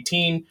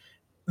 2018,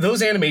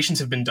 those animations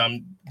have been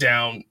dumbed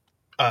down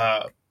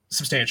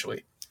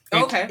substantially.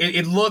 Okay.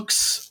 It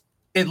looks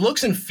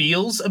and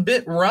feels a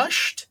bit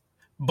rushed,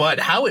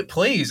 but how it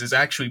plays is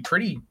actually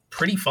pretty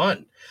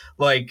fun.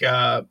 Like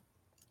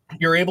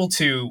you're able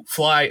to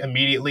fly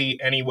immediately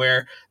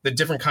anywhere. The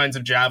different kinds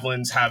of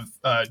javelins have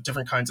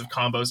different kinds of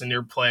combos in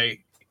their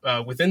play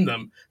within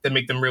them that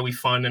make them really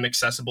fun and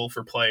accessible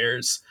for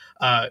players.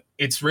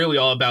 It's really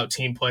all about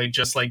team play,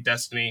 just like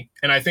Destiny.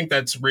 And I think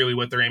that's really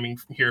what they're aiming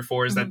here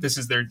for, is that this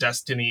is their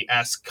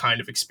Destiny-esque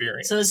kind of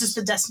experience. So is this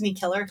the Destiny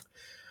killer?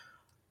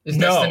 Is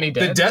No, Destiny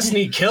dead? the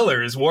Destiny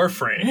killer is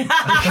Warframe.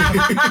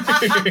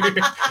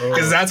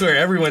 Because that's where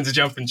everyone's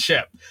jumping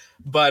ship.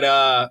 But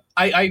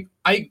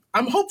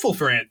I'm hopeful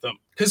for Anthem.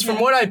 Because from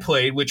what I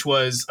played, which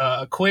was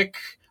a quick,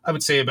 I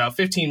would say about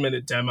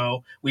 15-minute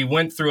demo, we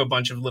went through a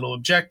bunch of little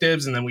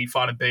objectives, and then we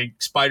fought a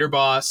big spider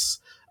boss.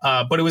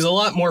 But it was a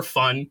lot more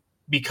fun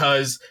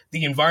because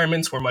the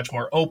environments were much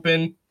more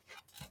open.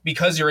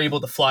 Because you're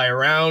able to fly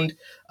around,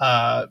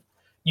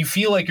 you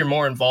feel like you're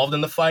more involved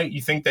in the fight.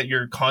 You think that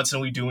you're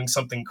constantly doing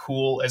something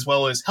cool, as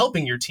well as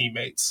helping your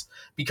teammates.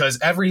 Because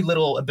every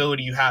little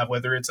ability you have,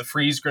 whether it's a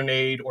freeze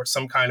grenade or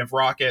some kind of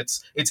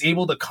rockets, it's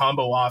able to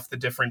combo off the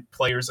different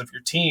players of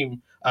your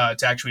team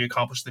to actually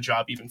accomplish the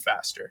job even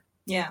faster.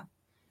 Yeah.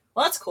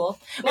 Well, that's cool.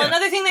 Well, Yeah.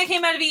 another thing that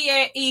came out of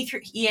EA.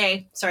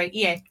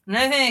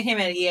 Another thing that came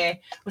out of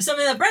EA was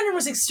something that Brendan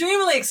was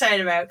extremely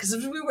excited about, because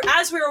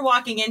as we were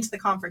walking into the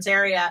conference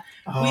area,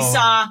 we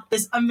saw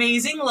this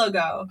amazing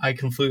logo I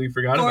completely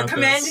forgot for about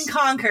Command this. and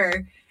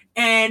Conquer,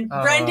 and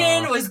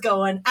Brendan was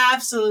going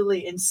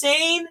absolutely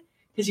insane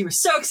because you were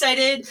so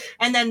excited.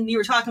 And then you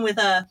were talking with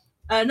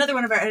another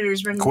one of our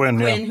editors, Quinn,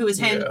 yeah. who was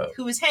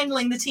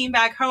handling the team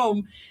back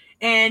home,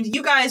 and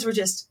you guys were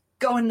just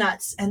going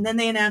nuts. And then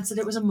they announced that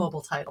it was a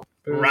mobile title.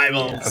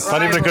 Rivals. It's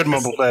not even a good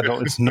mobile title.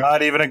 It's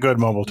not even a good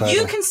mobile title.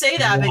 You can say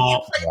that, but you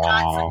played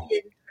that for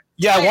the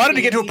Yeah, I wanted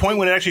to get to a point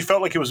when it actually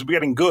felt like it was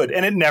getting good,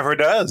 and it never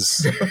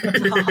does.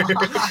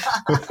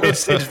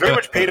 It's very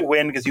much pay to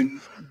win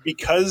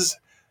because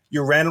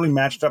you're randomly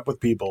matched up with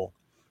people.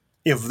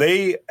 If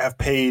they have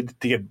paid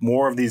to get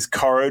more of these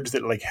cards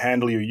that like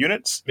handle your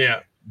units,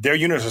 Yeah. their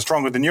units are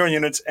stronger than your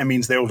units, and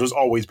means they will just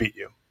always beat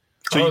you.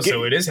 So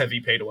So it is heavy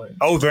pay to win.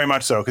 Oh, very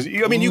much so. Because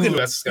you Ooh,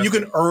 that's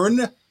can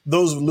earn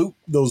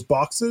those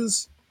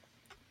boxes,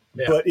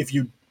 Yeah.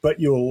 but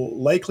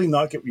you'll likely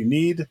not get what you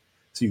need.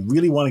 So you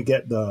really want to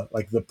get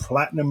the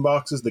platinum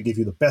boxes that give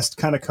you the best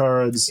kind of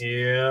cards.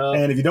 Yeah.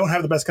 And if you don't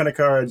have the best kind of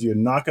cards, you're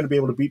not going to be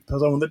able to beat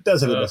someone that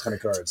does have the best kind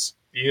of cards.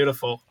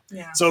 Beautiful.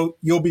 Yeah. So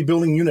you'll be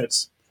building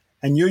units,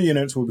 and your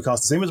units will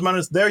cost the same amount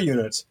as their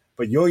units,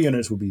 but your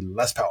units will be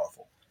less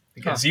powerful.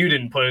 because you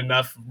didn't put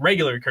enough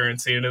regular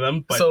currency into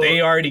them, but So-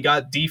 they already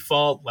got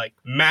default, like,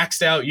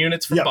 maxed out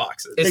units from Yeah.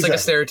 boxes. It's like a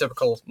Exactly.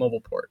 stereotypical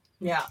mobile port.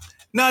 Yeah.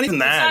 Not even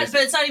that.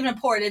 But it's not even a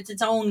port. It's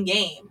its own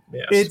game.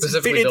 Yeah.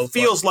 Specifically It built for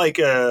feels like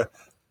a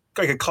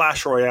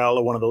Clash Royale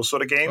or one of those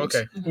sort of games.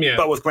 Okay. Yeah.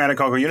 But with Command and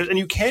Conquer units, and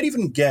you can't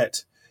even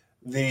get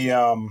the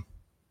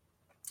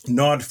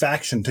Nod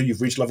faction till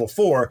you've reached level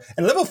 4.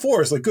 And level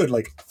 4 is like good,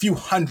 like a few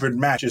hundred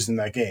matches in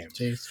that game.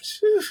 Jeez.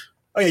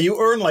 Oh yeah,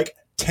 you earn like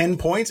 10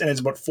 points, and it's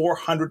about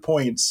 400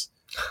 points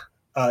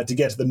to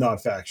get to the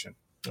Nod faction.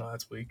 Oh,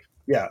 that's weak.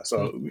 Yeah,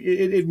 so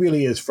it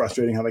really is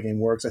frustrating how the game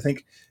works. I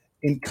think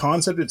in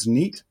concept it's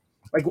neat.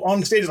 Like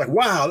on stage, it's like,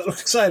 wow, that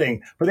looks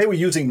exciting. But they were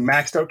using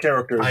maxed out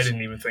characters. I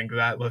didn't even think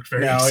that looked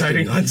very No, it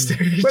exciting didn't. on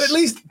stage. But at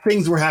least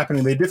things were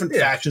happening. They had different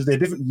factions, they had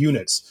different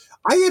units.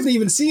 I haven't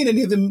even seen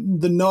any of the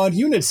Nod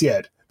units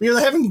yet because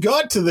I haven't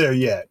got to there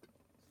yet.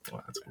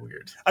 Wow, that's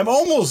weird. I'm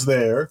almost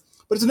there,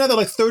 but it's another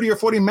like 30 or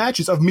 40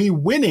 matches of me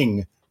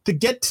winning to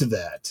get to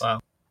that. Wow.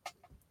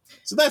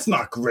 So that's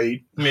not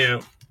great.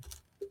 Yeah.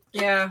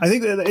 Yeah. I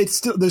think that it's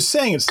still, they're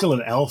saying it's still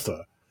an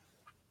alpha,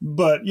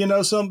 but you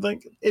know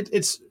something?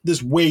 It's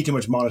there's way too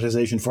much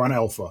monetization for an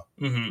alpha.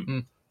 Mm-hmm.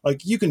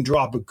 Like you can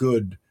drop a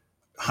good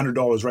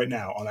 $100 right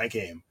now on that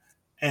game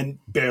and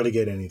barely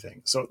get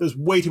anything. So there's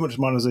way too much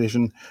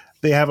monetization.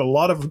 They have a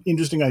lot of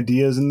interesting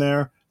ideas in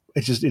there.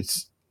 It's just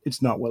it's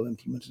not well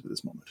implemented at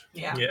this moment.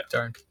 Yeah. Yeah.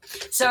 Darn.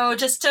 So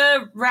just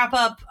to wrap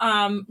up,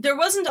 there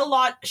wasn't a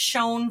lot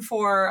shown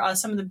for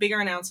some of the bigger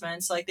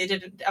announcements. Like they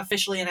didn't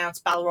officially announce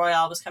Battle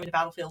Royale was coming to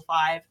Battlefield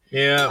 5.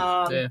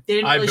 Yeah. Yeah. They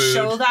didn't I really booed.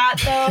 show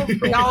that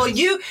though. No,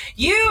 you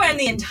and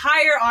the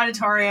entire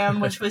auditorium,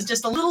 which was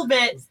just a little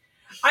bit.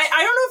 I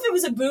don't know if it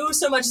was a boo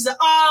so much as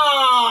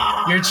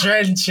a You're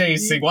trend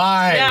chasing.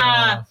 Why?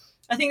 Yeah.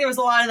 I think there was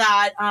a lot of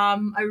that.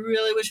 I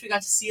really wish we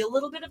got to see a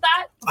little bit of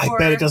that. I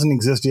bet it doesn't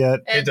exist yet.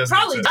 It doesn't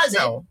probably exist.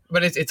 doesn't. No,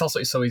 but it's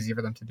also so easy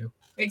for them to do.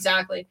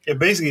 Exactly. Yeah,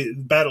 basically,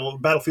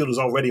 Battlefield is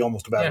already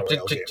almost a battle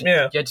royale game.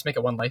 Yeah. Just make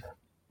it one life.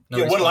 No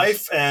Yeah, one response.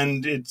 life,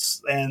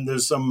 and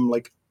there's some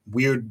like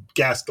weird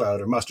gas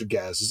cloud or mustard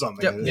gas or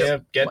something. Yep, Yeah.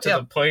 Get to Yeah.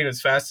 the plane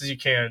as fast as you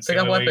can. It's Pick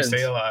the up only way you weapons.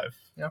 stay alive.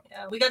 Yeah,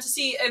 we got to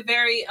see a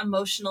very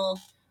emotional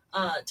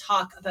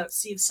talk about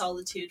Sea of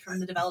Solitude from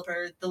the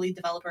lead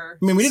developer.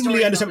 I mean, we didn't really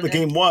Story understand what the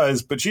development. game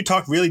was, but she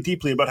talked really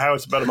deeply about how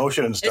it's about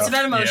emotion and stuff. It's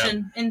about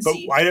emotion in but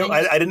Sea. I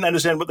didn't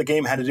understand what the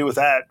game had to do with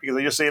that because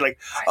they just say like,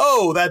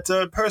 oh,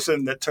 that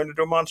person that turned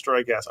into a monster,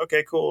 I guess.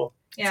 Okay, cool.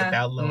 It's Yeah.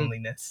 about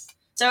loneliness.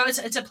 So it's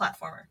a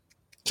platformer.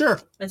 Sure,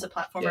 It's a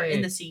platformer Yay.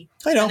 in the sea.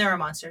 I know. And there are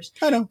monsters.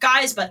 I know.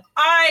 Guys, but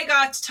I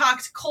got to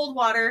talk to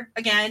Coldwater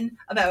again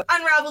about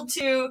Unraveled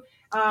 2.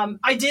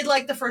 I did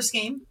like the first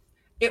game.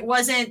 It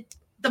wasn't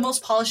the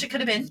most polished it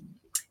could have been.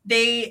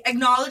 They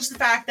acknowledged the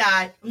fact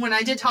that when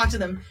I did talk to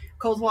them,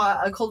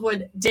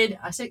 Coldwood did.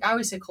 I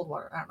always say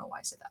Coldwater. I don't know why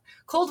I said that.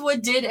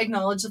 Coldwood did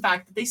acknowledge the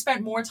fact that they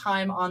spent more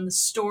time on the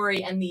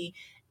story and the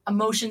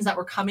emotions that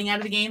were coming out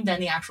of the game than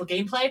the actual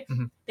gameplay.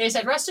 Mhm. They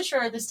said, rest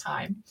assured, this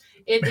time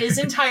it is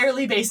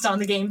entirely based on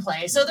the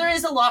gameplay. So there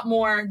is a lot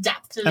more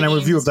depth to the And a game.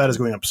 review of that is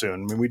going up soon.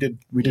 I mean, we did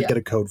Yeah. get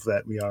a code for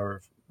that. We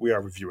are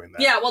reviewing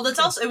that. Yeah, well,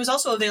 it was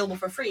also available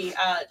for free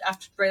right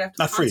after Not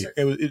the free. concert.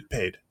 It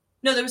paid.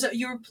 No, there was a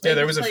you were Yeah,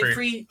 there able was to a play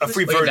free- A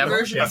free it was version.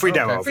 demo? A free Yeah.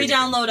 demo. Okay. free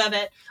download of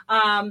it.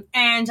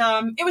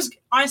 It was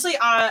honestly,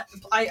 I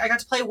got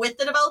to play with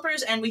the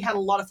developers and we had a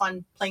lot of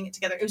fun playing it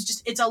together.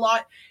 It's a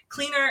lot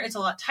cleaner, it's a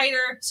lot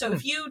tighter. So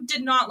if you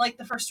did not like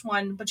the first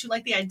one, but you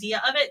like the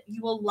idea of it,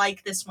 you will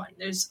like this one.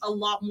 There's a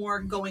lot more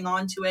going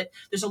on to it.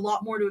 There's a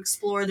lot more to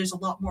explore. There's a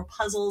lot more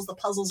puzzles. The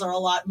puzzles are a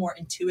lot more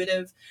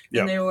intuitive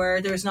than they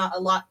were. There's not a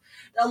lot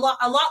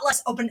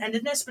less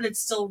open-endedness, but it's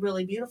still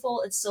really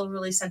beautiful. It's still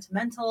really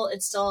sentimental.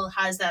 It still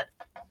has that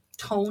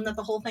tone that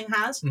the whole thing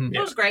has. Mhm. It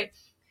was great.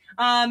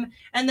 And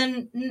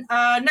then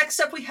next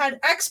up we had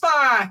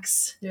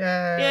Xbox. Yay.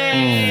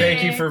 Yay.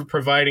 Thank you for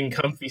providing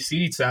comfy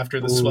seats after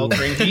the Ooh.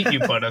 sweltering heat you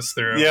put us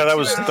through. Yeah, that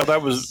was Wow.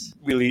 that was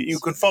really. You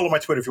can follow my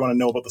Twitter if you want to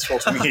know about the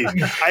sweltering heat.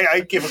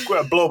 I give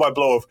a blow by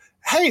blow of,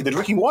 hey, they're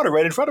drinking water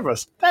right in front of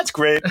us. That's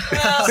great.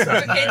 Well,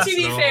 okay, to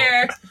be No.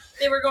 fair,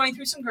 they were going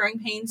through some growing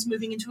pains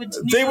moving into a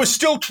new... They were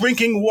still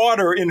drinking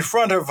water in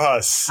front of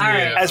us All right.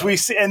 Yeah. as we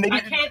see, and they I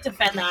can't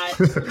defend that.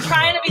 I'm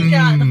trying to be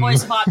the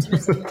voice of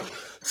optimism.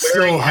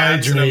 Wearing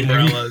hats and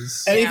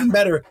umbrellas. and Yeah. even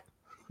better,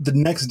 the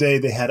next day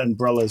they had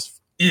umbrellas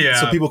Yeah.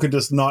 so people could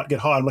just not get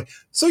hot. I'm like,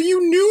 so you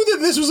knew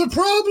that this was a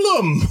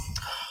problem.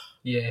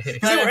 Yeah. 'Cause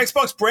they were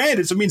Xbox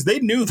branded, so it means they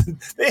knew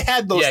that they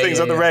had those Yeah, things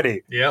yeah, on the yeah.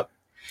 ready. Yep.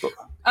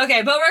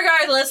 Okay, but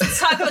regardless, let's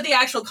talk about the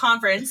actual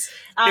conference.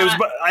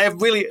 But I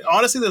have really,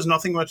 honestly, there's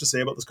nothing much to say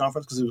about this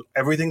conference because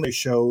everything they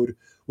showed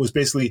was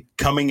basically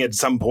coming at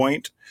some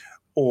point,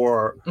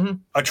 or Mhm.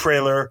 a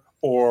trailer,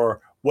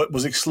 or what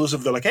was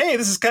exclusive. They're like, hey,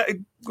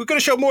 we're going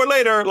to show more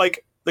later,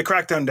 like the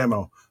Crackdown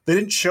demo. They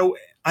didn't show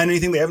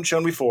anything they haven't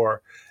shown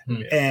before,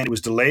 Hmm. and it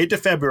was delayed to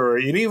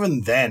February. And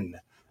even then,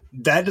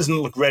 that doesn't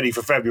look ready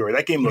for February.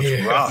 That game looks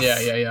Yeah. rough.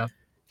 Yeah.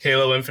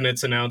 Halo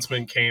Infinite's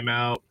announcement came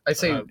out. I'd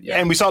say, Uh, yeah.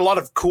 And we saw a lot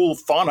of cool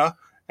fauna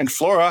and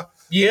flora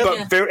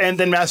Yep. But Yeah. and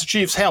then Master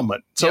Chief's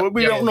helmet. So Yep,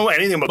 we yep. don't know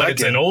anything about But that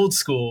it's game. an old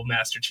school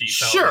Master Chief.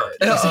 Sure.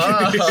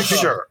 helmet.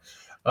 Sure.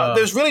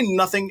 There's really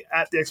nothing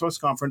at the Xbox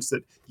conference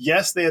that,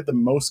 yes, they had the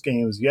most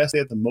games, yes, they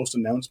had the most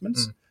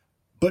announcements,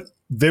 but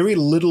very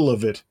little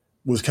of it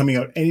was coming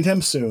out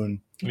anytime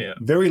soon. Yeah.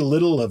 Very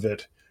little of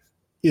it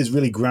is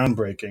really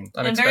groundbreaking.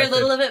 And very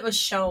little of it was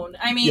shown.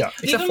 I mean, Yeah.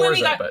 Except even when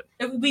we Forza,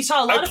 got, we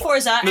saw a lot of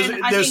Forza,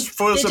 and I There's think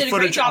Forza they did a great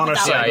footage job on our with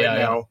that site one. right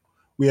Yeah. now.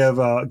 We have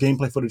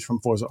gameplay footage from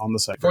Forza on the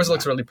site. Forza right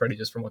looks really pretty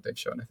just from what they've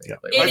shown, I think. Yeah.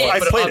 Like, It is. I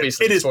but played it.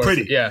 obviously It it's is Forza.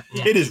 pretty. Yeah.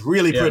 now. It is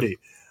really Yeah. pretty.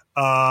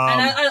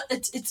 And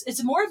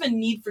it's more of a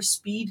Need for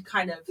Speed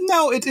kind of.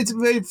 No, it's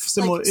very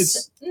similar. Like,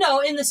 It's no,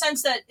 in the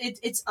sense that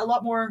it's a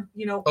lot more,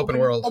 Open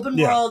world. Open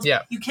Yeah. world.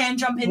 Yeah. You can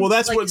jump in Well,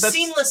 that's like, what- that's-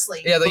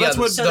 seamlessly. Yeah, that's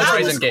what- So the that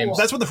Horizon was games. cool.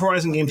 that's what the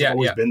Horizon games Yeah, have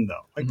always yeah. been,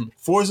 though. Like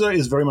Forza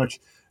is very much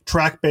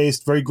track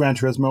based, very Gran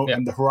Turismo, Yeah.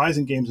 and the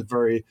Horizon games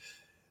are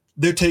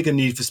they're taking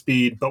Need for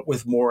Speed, but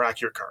with more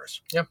accurate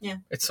cars.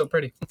 It's so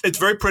pretty. It's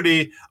very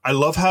pretty. I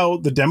love how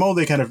the demo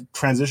they kind of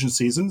transition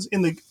seasons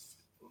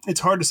it's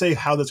hard to say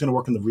how that's going to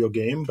work in the real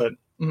game, but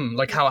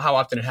Like how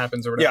often it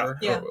happens or whatever.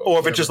 Yeah. or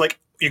if it's just like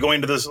you go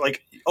into this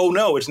like, oh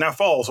no, it's now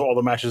fall, so all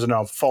the matches are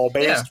now fall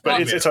based. Yeah. But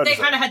Well, it's hard They to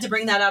say. kind of had to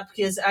bring that up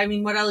because I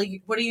mean, what are you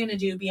going to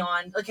do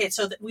beyond? Okay,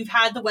 so we've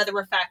had the weather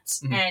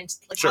effects and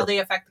like Sure. how they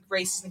affect the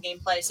races and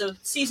gameplay. So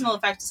seasonal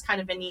effect is kind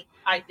of a neat.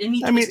 I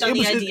mean,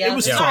 it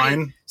was Yeah.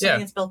 fine. Yeah.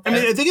 It's built I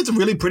there. mean, I think it's a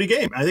really pretty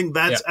game. I think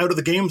that's out of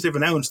the games they've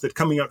announced that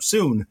coming out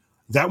soon,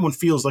 that one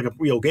feels like a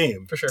real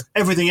game. For sure.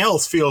 Everything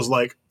else feels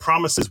like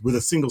promises with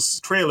a single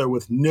trailer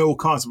with no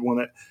concept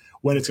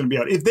when it's going to be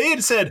out. If they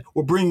had said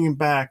we're bringing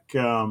back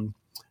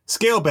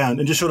Scalebound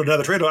and just showed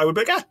another trailer, I would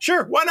be like,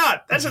 sure, why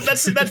not?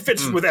 That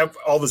fits without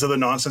all this other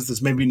nonsense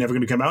that's maybe never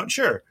going to come out.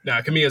 Sure.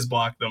 Nah, Kamiya's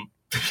blocked them.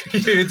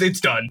 It's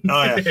done.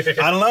 Oh yeah,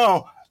 I don't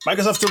know.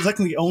 Microsoft still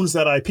technically owns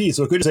that IP,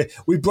 so it could just say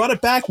we brought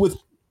it back with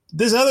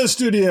this other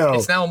studio.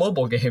 It's now a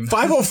mobile game.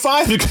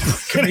 505.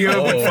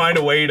 Kamiya would Oh. find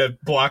a way to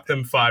block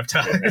them 5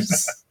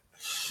 times.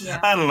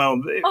 yeah. I don't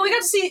know. Oh,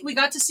 we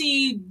got to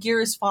see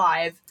Gears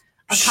 5.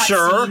 A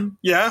Sure. cutscene.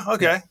 Yeah.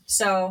 Okay.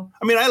 So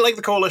I mean, I like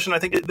the Coalition. I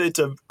think it's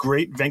a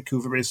great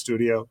Vancouver-based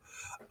studio.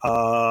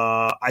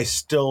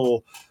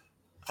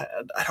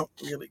 I don't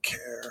really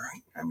care.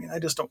 I mean, I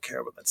just don't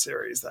care about that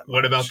series that much.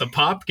 What about the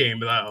pop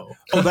game though?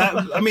 Oh,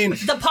 that I mean,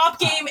 the pop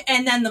game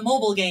and then the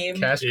mobile game.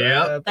 Cash Yeah.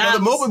 grab. That no, the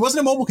mobile. was- It wasn't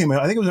a mobile game.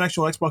 I think it was an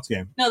actual Xbox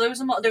game. No, there was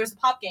a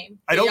pop game.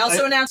 I don't- They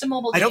also I- announced a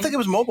mobile game. I don't think it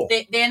was mobile.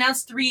 They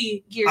announced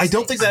 3 Gears. I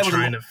don't think things. that I'm was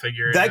trying to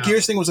figure it that out.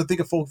 Gears thing was, I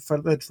think, a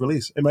full-fledged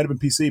release. It might have been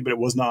PC, but it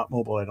was not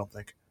mobile. I don't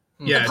think.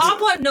 Yeah, The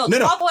pop one. No, the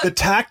No, pop one. the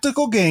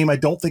tactical game. I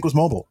don't think was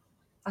mobile.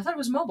 I thought it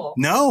was mobile.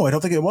 No, I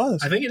don't think it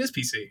was. I think it is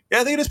PC.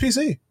 Yeah, I think it is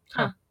PC.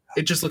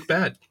 It just looked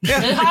bad. Yeah,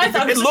 I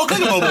thought it it was looked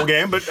like a mobile. mobile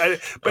game, but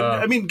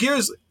I mean,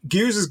 Gears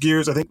is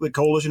Gears. I think the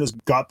Coalition has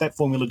got that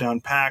formula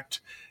down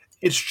packed.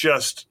 It's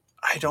just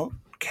I don't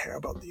care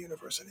about the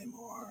universe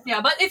anymore.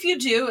 Yeah, but if you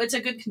do, it's a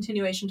good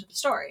continuation to the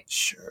story,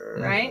 Sure.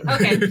 right?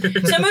 Okay.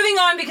 So moving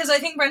on, because I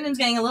think Brendan's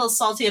getting a little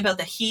salty about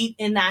the heat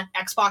in that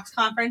Xbox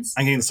conference.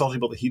 I'm getting salty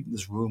about the heat in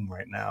this room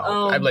right now.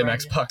 Oh, I blame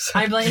Brendan. Xbox.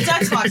 I blame it's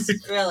Xbox.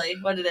 Really,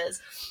 what it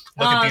is.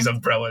 Look at these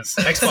umbrellas.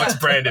 Xbox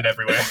branded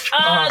everywhere.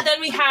 Then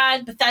we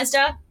had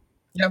Bethesda.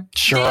 Yep.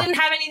 Sure. They didn't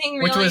have anything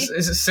really. Which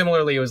was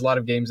similarly, it was a lot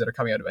of games that are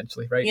coming out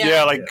eventually, right? Yeah.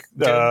 Yeah, like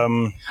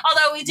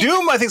Although we did.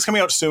 Doom, I think is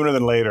coming out sooner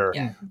than later.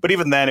 Yeah. But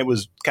even then, it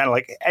was kind of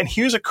like, and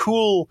here's a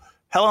cool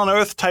Hell on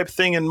Earth type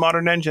thing in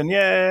Modern Engine.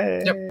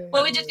 Yay! Yep.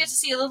 Well, we did get to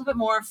see a little bit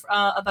more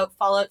about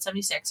Fallout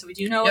 76, so we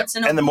do know Yep. it's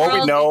an And the open more we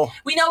world. know,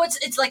 We know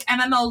it's like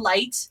MMO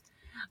light.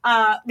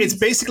 it's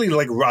basically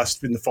like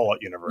Rust in the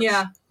Fallout universe.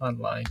 Yeah,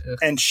 Online. Ugh.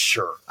 And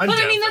sure. I'm but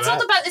I down mean for that's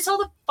all it's all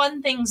the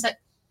fun things that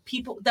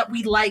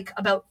we like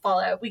about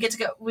Fallout. We get to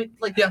go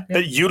Yeah.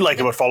 That you like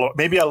about Fallout.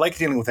 Maybe I like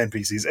dealing with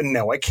NPCs, and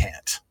no, I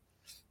can't.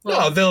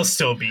 Oh, there'll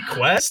still be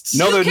quests.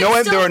 No, You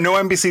can there are no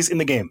NPCs in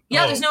the game.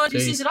 Yeah, Oh, there's no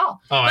NPCs geez. at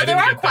all. Oh, I But there didn't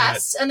are get that.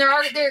 quests, and there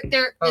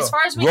as Oh. far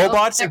as we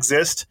Robots know,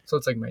 exist. So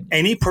it's like menu.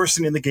 Any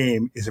person in the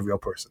game is a real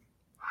person.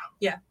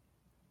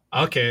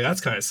 Okay,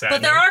 that's kind of sad.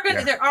 But there are going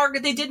Yeah.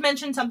 they did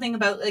mention something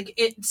about like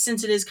it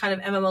since it is kind of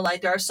MMO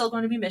light. There are still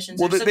going to be missions.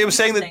 Well, There's they still were gonna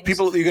saying be that things.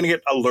 people you're going to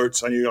get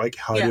alerts on your like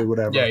HUD Yeah. or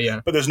whatever.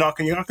 Yeah. But you're not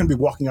going to be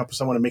walking up to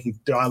someone and making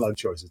dialogue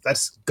choices.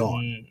 That's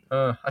gone.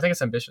 I think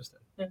it's ambitious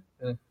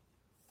then.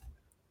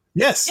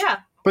 Yes. Yeah,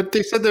 But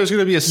they said there's going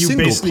to be a You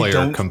single basically player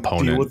don't deal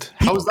component. with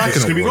How is that It's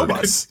going to be work?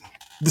 robots.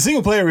 The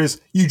single player is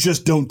you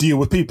just don't deal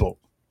with people.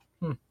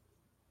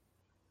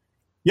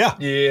 Yeah,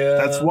 Yeah.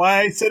 that's why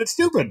I said it's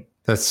stupid.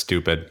 That's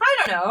stupid. I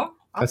don't know.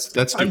 That's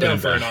I'm stupid. down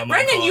and for an bad.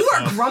 online. Brendan, you are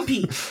co-op,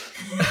 grumpy.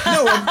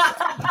 No,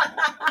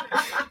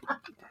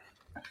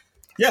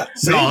 yeah.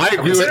 No, I agree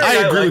with Considering I I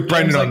agree like with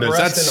Brendan games on like this.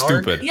 Rust That's and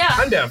Ark. stupid. Yeah.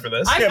 I'm down for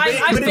this. I'm but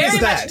very it is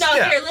much that. no.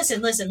 Yeah. Here,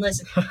 listen.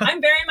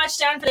 I'm very much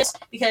down for this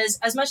because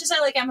as much as I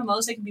like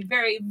MMOs, they can be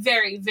very,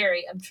 very,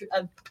 very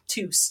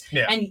obtuse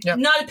Yeah. and Yeah.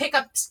 not a pick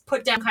up,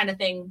 put down kind of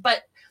thing.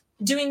 But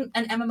doing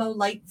an MMO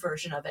light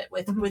version of it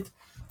with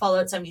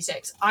Fallout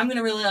 76, I'm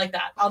gonna really like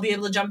that. I'll be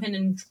able to jump in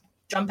and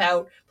jump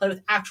out, play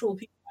with actual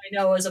people I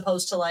know, as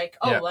opposed to like,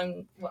 Yeah.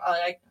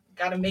 I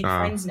gotta make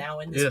friends now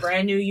in this Yeah.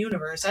 brand new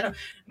universe.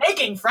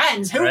 Making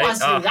friends. Who wants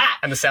to do that?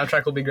 And the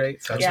soundtrack will be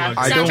great. So. Yeah,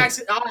 I don't-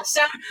 soundtracks.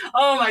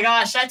 Oh my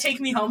gosh, that "Take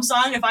Me Home"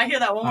 song. If I hear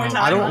that one more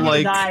time, I don't I'm gonna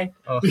like- die.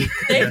 Oh.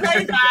 They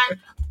played that.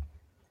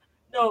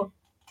 No,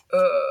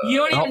 you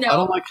don't even know. I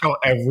don't like how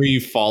every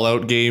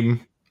Fallout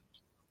game,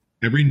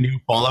 every new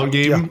Fallout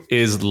game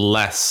is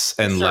less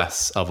and Sure.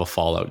 less of a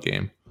Fallout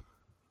game.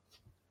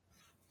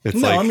 It's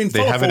No, like I mean, they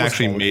Fallout haven't 4 was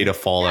actually Fallout. made a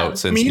Fallout Yeah.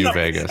 since New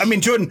Vegas. I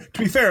mean, Jordan, to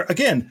be fair,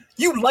 again,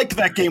 you liked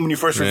that game when you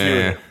first reviewed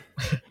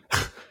Yeah.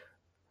 it.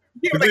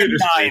 You were like a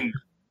 9.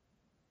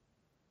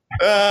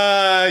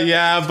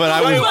 Yeah, but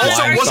I was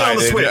Hold on, it wasn't on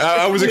the blindsided. Switch.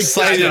 I was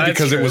excited That's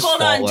because it true. was Hold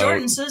Fallout. on,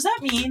 Jordan. So does that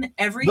mean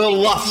everything The that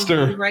you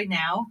luster. do right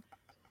now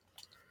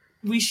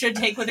we should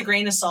take with a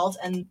grain of salt,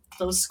 and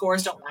those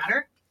scores don't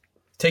matter?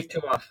 Take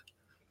 2 off.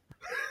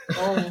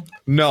 Oh,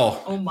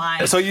 No, oh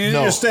my! So No.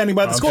 you're standing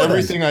by the score. then.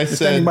 everything I You're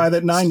standing said by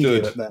that 9 you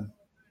stood. gave it then.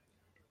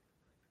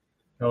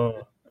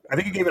 Oh. I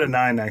think you gave it a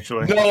 9,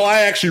 actually. no,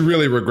 I actually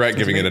really regret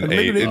giving it an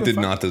Maybe 8. they It can did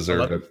fuck- not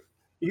deserve it.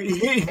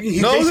 He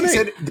No, it was an basically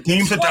said the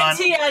games are done.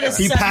 20 out of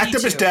He packed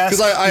up his 72. desk.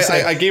 Because He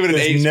said, I gave it an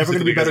 "There's 8. never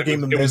gonna be a better specifically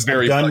game than because it was this. I'm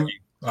very done. buggy.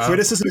 Wow.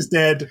 Criticism is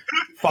dead.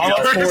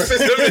 Fallout 4.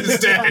 Criticism is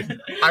dead.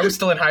 I was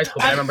still in high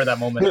school. I remember that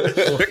moment.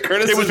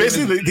 It was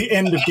basically the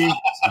end of game.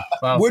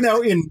 Wow. We're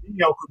now in.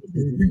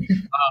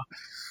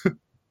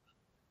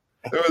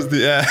 It was the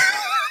yeah.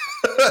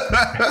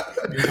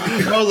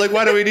 I was like,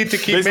 why do we need to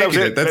keep making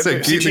it? That's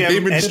it. The CGM game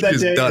ended industry that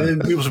is day, done.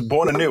 and then we was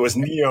born anew as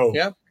Neo.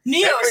 Yeah.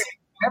 Neos.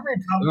 Every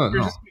No, time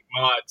no. just make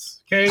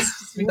mods, okay?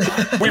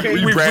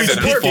 We Rebranded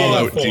support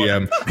Fallout Fallout 4.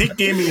 GM. Peak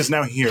gaming is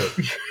now here.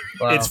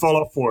 Wow. It's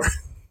Fallout 4.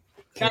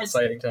 Guys.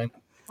 exciting time.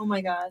 Oh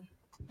my god.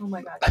 Oh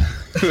my god.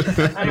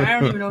 I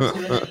don't even know what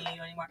to do with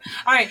you anymore.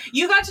 All right,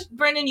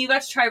 Brendan. You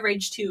got to try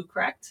Rage 2,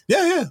 correct?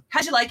 Yeah.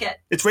 How'd you like it?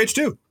 It's Rage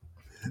 2.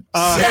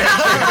 Well,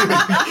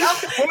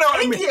 no,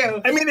 Thank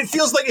you. I mean, it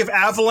feels like if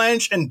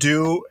Avalanche and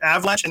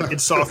id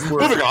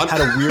Software Moving on.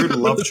 had a weird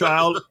love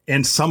child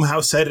and somehow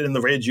set it in the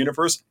Rage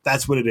universe,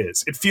 that's what it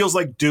is. It feels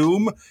like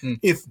Doom.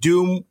 If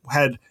Doom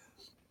had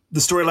the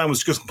storyline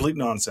was just complete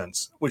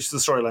nonsense, which the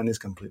storyline is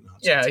complete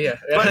nonsense. Yeah.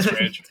 That's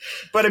Rage.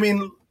 But I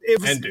mean,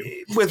 And Doom.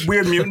 with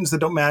weird mutants that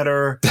don't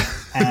matter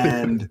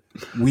and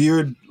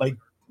weird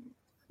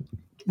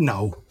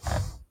no.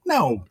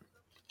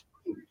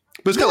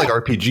 But it's got like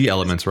RPG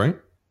elements, right?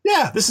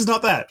 Yeah, this is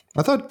not that.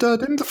 I thought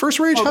didn't the first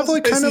Rage Oh, have this is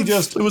like kind of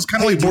basically it was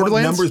kind of hey, like do you want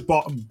Borderlands?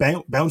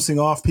 numbers bouncing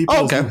off people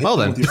Oh, as you okay. hit Well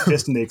them then. with your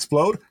fist and they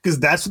explode? Because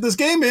that's what this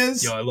game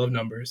is. Yo, I love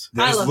numbers.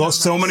 There's I love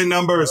so numbers. many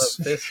numbers.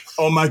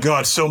 Oh, Oh my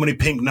god, so many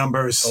pink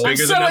numbers. I'm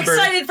Bigger so the number.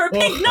 excited for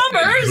pink Oh.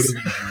 numbers.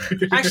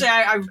 Actually,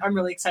 I'm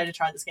really excited to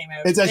try this game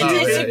out. It's actually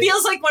it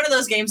feels like one of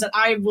those games that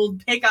I will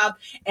pick up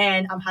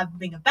and I'm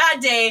having a bad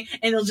day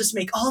and it'll just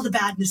make all the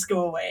badness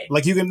go away.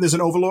 Like there's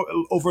an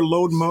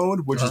overload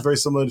mode, which is very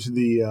similar to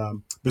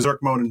the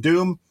Berserk mode in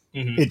Doom.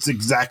 Mhm. It's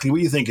exactly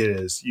what you think it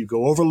is. You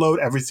go overload,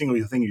 every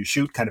single thing you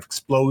shoot kind of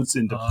explodes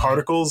into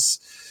particles,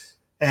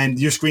 and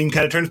your screen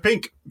kind of turns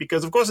pink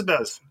because, of course, it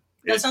does.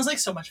 That sounds like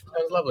so much fun.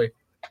 That was lovely.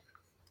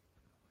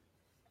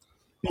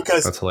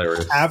 Because That's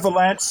hilarious.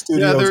 Avalanche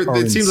Yeah, Studios are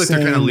it seems like they're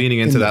kind of insane leaning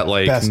in into the that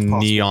like best possible.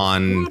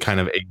 neon kind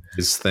of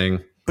 80s thing.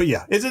 But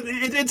yeah,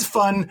 it's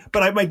fun.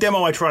 But my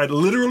demo I tried,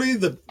 literally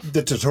the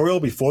tutorial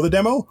before the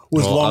demo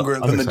was Well, longer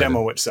I'm than the excited.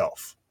 demo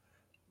itself.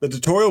 The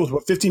tutorial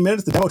was, 15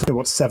 minutes? The demo took me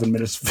about 7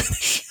 minutes to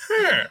finish.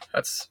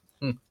 That's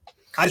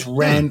I just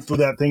ran through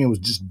that thing and was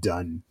just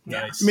done.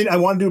 Nice. I mean, I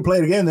wanted to play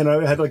it again. Then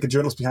I had like a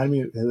journalist behind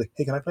me. Like,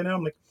 hey, can I play now?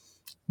 I'm like,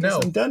 no.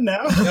 I'm done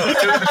now.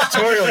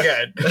 Tutorial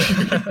again.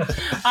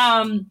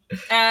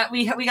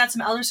 We got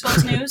some Elder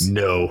Scrolls news.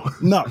 No.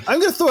 No, I'm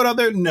going to throw it out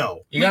there.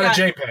 No. You got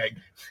a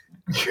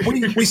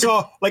JPEG. We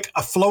saw like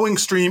a flowing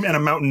stream and a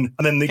mountain,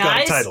 and then they got a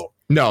Guys? title.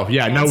 No,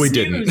 yeah, no, we That's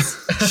didn't.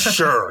 news.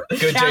 Sure.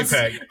 Good That's-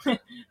 JPEG.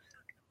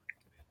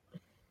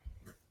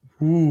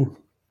 Ooh.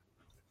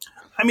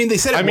 I mean, they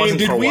said it I mean, wasn't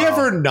did for a we while,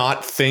 ever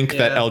not think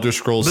that Yeah. Elder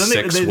Scrolls But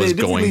then 6 they was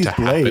did going release to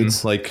happen?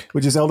 Blades. Like,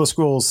 which is Elder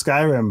Scrolls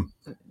Skyrim.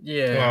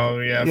 Yeah. Oh,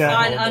 yeah.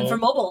 Yeah. For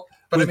mobile.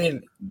 But I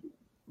mean,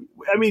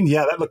 I mean,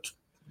 yeah, that looked.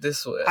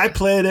 this was. I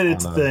played it.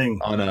 It's a on thing.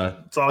 on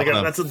a That's all I got.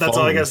 on a That's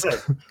all I got to phone.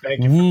 say.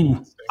 Thank you.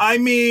 Woo. I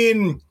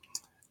mean,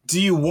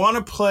 do you want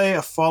to play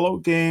a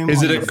Fallout game? Is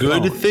on it a your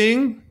good phone?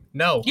 thing?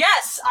 No.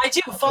 Yes, I do.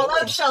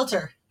 Fallout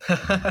Shelter. So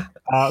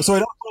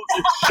it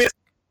also,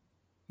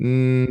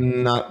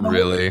 Not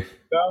really.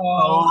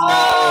 Oh.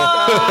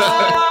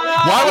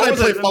 Why would I What was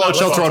play it? Fallout No,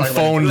 Shelter on let's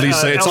phone, talk about it.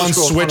 Lisa? It's Elder on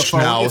Scrolls Switch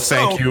phone. now. It's-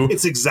 Thank you.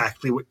 It's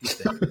exactly what you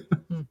think.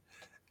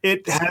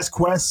 It has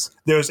quests.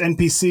 There's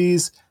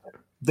NPCs.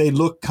 They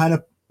look kind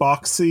of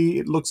boxy.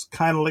 It looks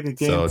kind of like a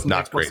game So it's from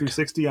not Xbox great.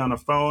 360 on a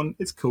phone.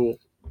 It's cool.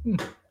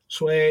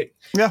 Sweet.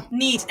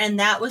 Neat, and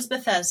that was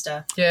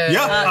Bethesda. Yeah.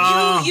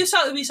 Yeah. You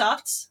saw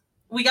Ubisoft's.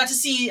 We got to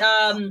see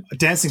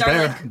Dancing Starlink.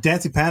 Bear,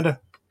 Dancing Panda.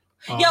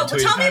 Yo, until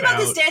you tell me got about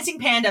this out. dancing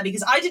panda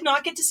because I did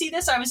not get to see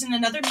this. I was in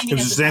another meeting It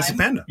was at just the Dancing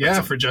time. Panda.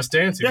 Yeah, for Just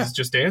Dance. It Yeah. was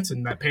just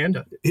dancing, that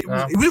panda. It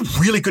was a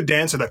really good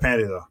dancer, that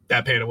panda, though.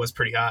 That panda was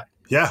pretty hot.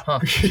 Yeah. Huh.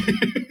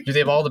 Do they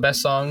have all the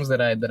best songs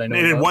that I know? They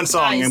did about? one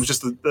song. Nice. It was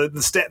just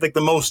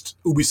the most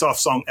Ubisoft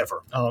song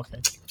ever. Oh, okay.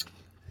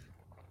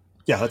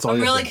 Yeah, that's all. I'm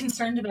I really really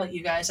concerned about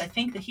you guys. I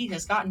think the heat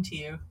has gotten to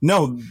you.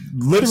 no, I'm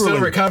still literally.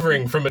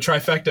 recovering from a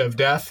trifecta of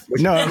death.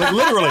 No,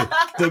 literally.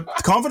 The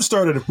conference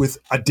started with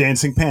a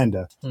dancing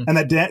panda, and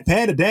that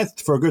panda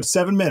danced for a good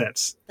 7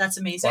 minutes, That's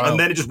amazing. Wow. and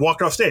then it just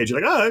walked off stage. You're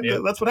like, oh, Yeah.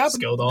 that's what happened.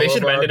 Skilled all They should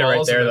over have our ended it right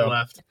balls there, and then though.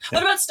 left.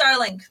 What about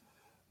Starlink?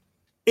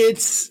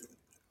 It's.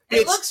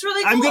 It looks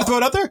really cool. I'm going to throw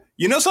it out there.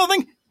 You know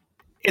something?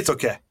 It's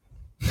okay.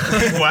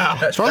 Wow.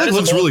 Starlink That is a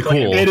looks bold really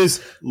claim. cool. It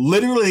is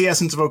literally the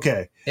essence of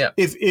okay. Yeah.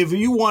 If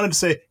you wanted to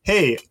say,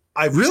 hey,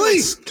 I really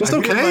Just I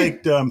really okay?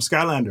 liked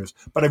Skylanders,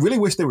 but I really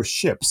wish they were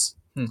ships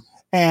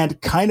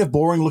and kind of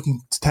boring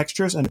looking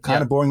textures and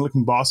kind of boring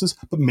looking bosses,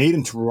 but made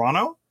in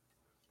Toronto.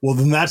 Well,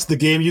 then that's the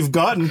game you've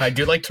gotten. I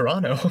do like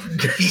Toronto.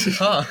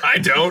 Huh. I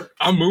don't.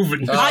 I'm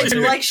moving. I do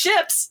like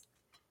ships.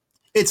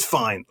 It's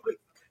fine.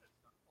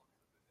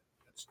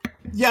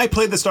 Yeah, I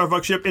played the Star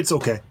Fox ship. It's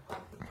okay.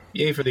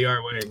 Yay for the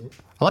R-Wing.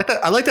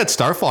 I like that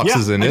Star Fox Yeah,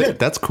 is in I it. did.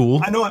 That's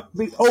cool. I know.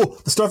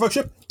 The Star Fox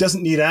ship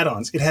doesn't need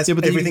add-ons. It has Yeah,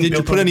 but everything. did you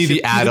built put on any of the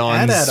ship. You can add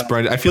add-ons?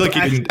 Brandon? I feel like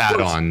you Actually, didn't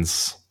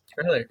add-ons.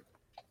 Really?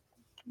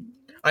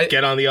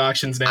 Get on the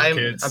auctions now, I'm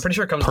kids. pretty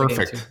sure it comes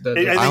Perfect. with the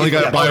game too. I I only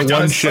got to buy it one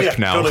does. ship Yeah,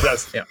 now. Totally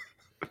does.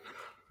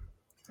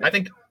 I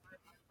think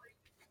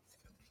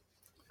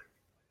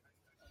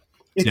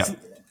It's, Yeah.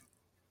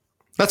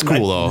 That's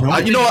cool though. No,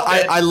 You know what?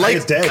 I like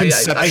it's dead.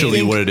 conceptually I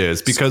think- what it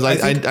is because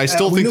I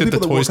still we think know that the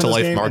people Toys work to on this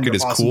Life game, market and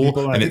is they're awesome cool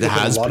people, and I it think they put a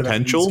has lot of effort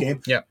into this potential.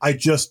 game. Yeah. I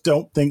just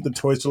don't think the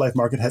Toys to Life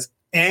market has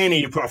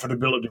any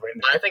profitability right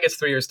now. I think it's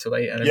 3 years too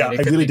late. And Yeah, mean, it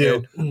I could really be do.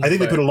 good, I think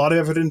they but- put a lot of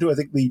effort into it. I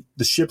think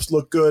the ships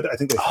look good. I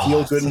think they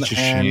feel good in the Such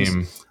a hands.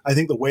 shame. I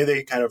think the way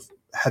they kind of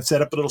have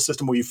set up a little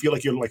system where you feel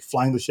like you're like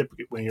flying the ship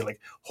when you're like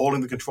holding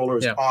the controller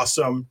is Yeah.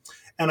 awesome.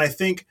 And I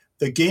think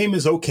the game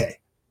is okay.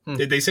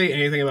 Did they say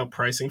anything about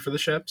pricing for the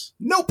ships?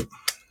 Nope.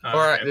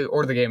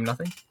 or the game,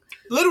 nothing.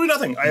 Literally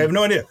nothing. I have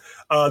no idea.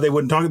 They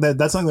wouldn't talk about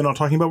that's something they're not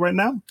talking about right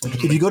now.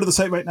 If you go to the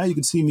site right now, you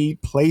can see me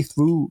play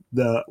through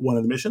one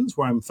of the missions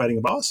where I'm fighting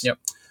a boss. Yep.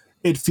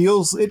 It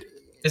feels it.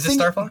 Is it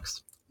Think- Star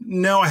Fox?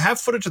 No, I have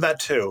footage of that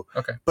too.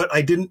 Okay. But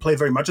I didn't play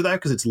very much of that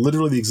because it's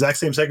literally the exact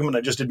same segment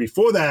I just did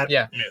before that.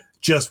 Yeah.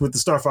 Just with the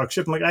Star Fox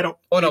ship. I'm like, I don't.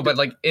 Oh no, but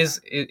like,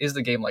 is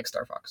the game like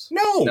Star Fox?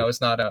 No. No,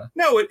 it's not a.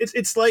 No,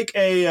 it's like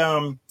a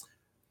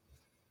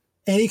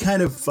any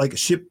kind of like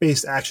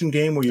ship-based action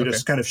game where you're Okay.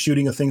 just kind of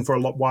shooting a thing for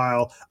a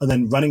while and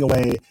then running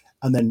away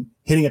and then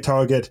hitting a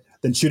target,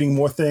 then shooting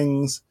more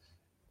things.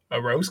 A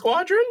Rogue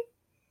Squadron?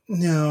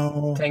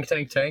 No, Tank.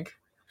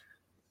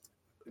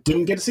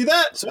 didn't get to see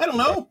that, so I don't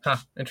know. Huh.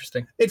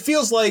 Interesting. It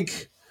feels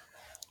like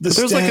the But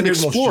there's like an standard,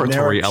 most exploratory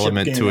generic ship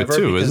element game to it ever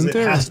too, because isn't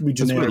there? It has to be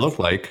That's what it generic looked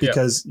like.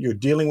 because you're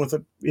dealing with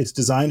it's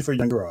designed for a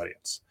younger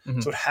audience.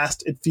 Mhm. So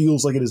it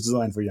feels like it is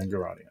designed for a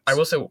younger audience. I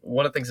will say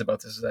one of the things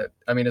about this is that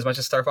I mean, as much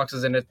as Star Fox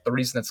is in it, the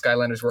reason that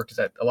Skylanders worked is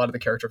that a lot of the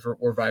characters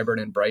were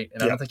vibrant and bright,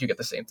 and I Yeah. don't think you get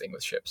the same thing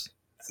with ships.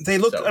 They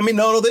looked. So- I mean,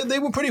 they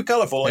were pretty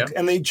colorful, like,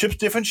 and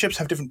different ships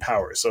have different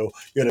powers. So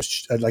you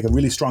had like a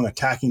really strong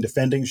attacking,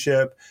 defending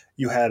ship.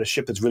 You had a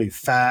ship that's really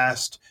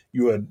fast.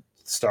 You had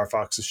Star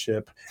Fox's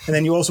ship, and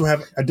then you also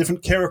have a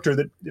different character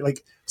that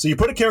like. So you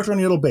put a character on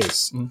your little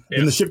base, and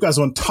the ship goes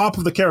on top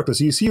of the character.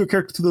 So you see your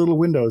character through the little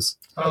windows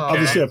of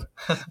the ship.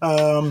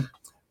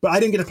 But I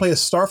didn't get to play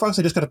as Star Fox.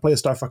 I just got to play as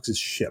Star Fox's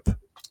ship,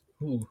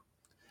 Ooh,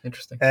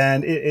 interesting.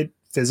 and it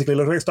physically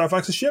looked like Star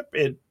Fox's ship.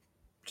 It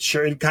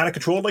kind of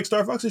controlled like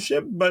Star Fox's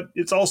ship, but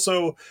it's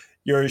also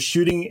you're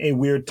shooting a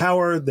weird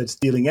tower that's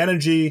dealing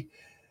energy,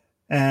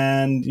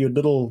 and your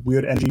little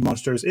weird energy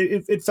monsters.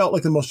 It felt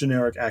like the most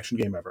generic action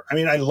game ever. I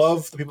mean, I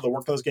love the people that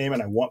worked on this game,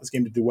 and I want this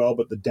game to do well,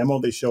 but the demo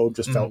they showed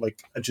just felt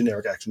like a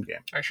generic action game.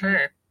 For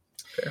sure.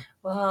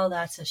 Well,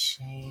 that's a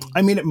shame.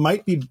 I mean, it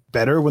might be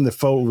better when the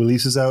full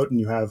release is out and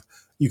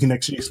you can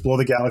actually explore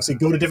the galaxy,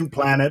 go to different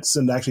planets,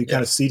 and actually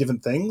kind of see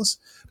different things.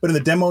 But in the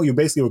demo, you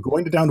basically were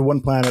going down to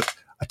one planet,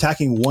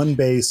 attacking one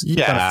base, kind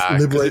Yeah,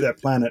 of liberate that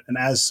planet, and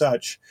as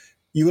such,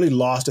 you really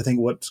lost, I think,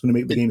 what's going to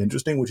make the game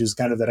interesting, which is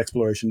kind of that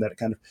exploration, that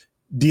kind of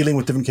dealing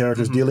with different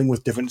characters, dealing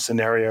with different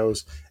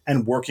scenarios,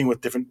 and working with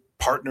different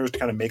partners to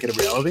kind of make it a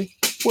reality.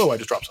 Whoa, I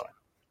just dropped something.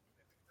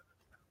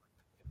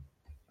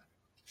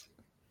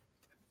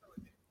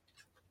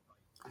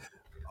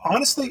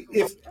 Honestly,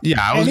 if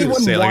I was going to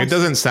anyone say, like, it wants-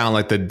 doesn't sound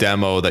like the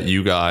demo that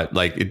you got.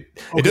 Like, it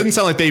doesn't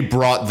sound like they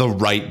brought the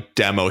right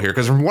demo here.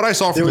 Because from what I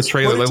saw from There the was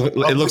trailer, footage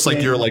it of looks the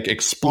like you're game like on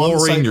exploring,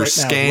 site you're right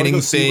now. scanning Wanna go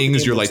see what the things,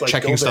 game you're looks like like,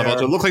 checking go stuff out. there,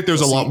 So it looks like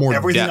there's a see lot more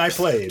everything I depth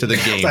played. to the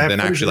game So I have than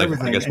footage actually of like,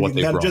 I everything, guess, and what you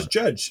they gotta brought. just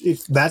judge.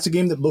 If that's a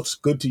game that looks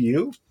good to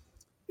you,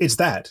 it's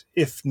that.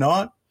 If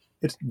not,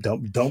 it's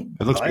don't.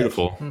 It looks buy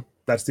beautiful.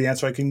 That's the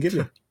answer I can give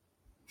you.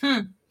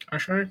 For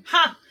sure.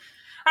 Huh.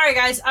 All right,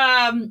 guys.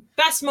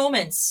 Best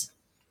moments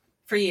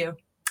for you.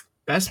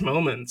 Best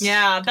moments.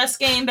 Yeah, best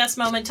game, best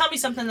moment. Tell me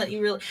something that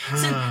you really.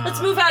 So,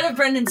 let's move out of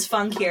Brendan's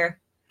funk here.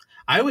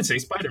 I would say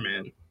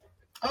Spider-Man.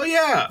 Oh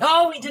yeah.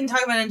 Oh, we didn't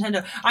talk about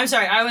Nintendo. I'm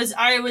sorry. I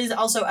was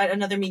also at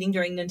another meeting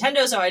during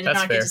Nintendo, so I did That's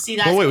not fair. get to see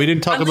that. Oh wait, we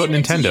didn't talk I'm about leaving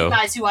it to Nintendo. you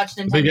guys who watched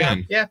Nintendo. Big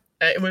N. Yeah,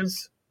 it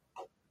was.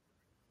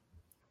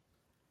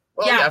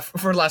 Well, Yeah. yeah,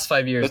 for the last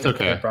 5 years. That's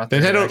they okay. brought the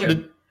Nintendo.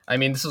 direct. I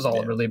mean, this is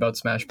all really about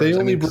Smash Bros. They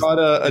only I mean, brought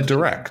a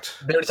direct.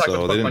 They already talked so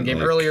about they the Pokemon didn't, game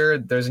like- earlier.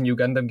 There's a new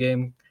Gundam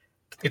game,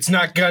 It's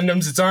not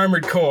Gundams, it's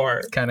Armored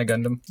Core. kind of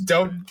Gundam.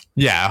 Don't.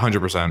 Yeah,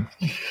 100%.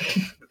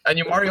 A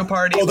new Mario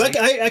Party. Oh, like-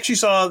 I actually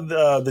saw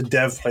the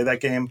dev play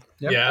that game,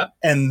 Yep. Yeah.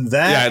 and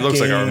that Yeah, it looks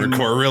like game- Armored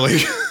Core, really.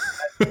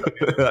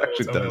 It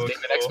actually So does. cool.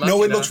 Ex No, it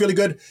Machina. looks really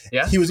good.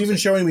 Yeah. He was even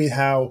showing me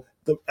how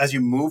as you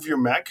move your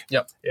mech,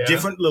 Yeah.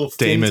 different little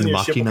Damon things in your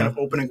ship will Machina. kind of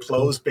open and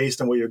close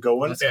based on where you're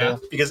going. That's Yeah.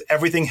 cool. Because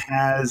everything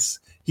has.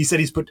 He said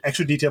he's put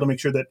extra detail to make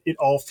sure that it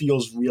all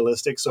feels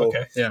realistic. So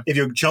Okay. if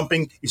you're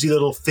jumping, you see the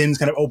little fins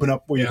kind of open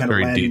up where you're Yeah. kind of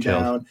Very landing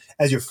detailed. down.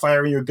 As you're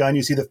firing your gun,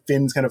 you see the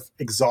fins kind of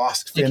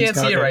exhaust. You Fins can't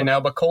kind see it of right now,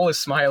 but Cole is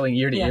smiling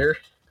ear to Yeah. ear.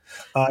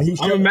 He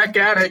I'm a mech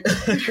addict.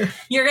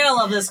 You're gonna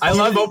love this. I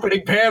love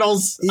opening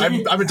panels.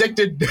 I'm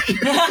addicted.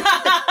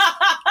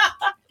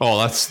 Oh,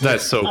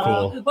 that's so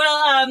cool.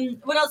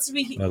 What else did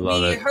we I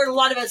love it. heard a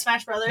lot about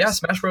Smash Brothers? Yeah,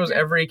 Smash Bros.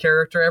 Every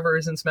character ever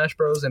is in Smash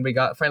Bros. And we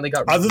finally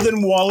got. Other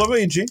than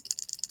Waluigi,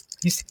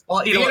 He's,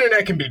 well, you The know what?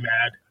 internet can be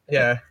mad.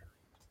 Yeah.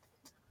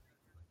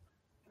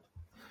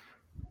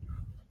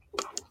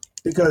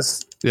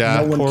 because Yeah,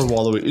 no one- poor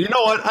Waluigi. You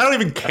know what? I don't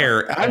even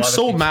care. I'm lot of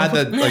so people. mad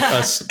that like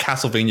a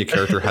Castlevania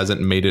character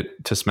hasn't made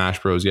it to Smash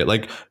Bros. yet.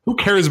 Like, who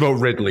cares about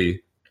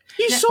Ridley?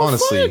 He's so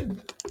Honestly,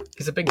 fun.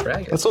 He's a big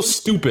dragon. that's so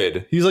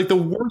stupid. He's like the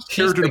worst She's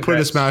character to big put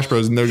into bad. Smash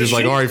Bros. And they're just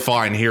like, she? all right,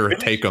 fine, here,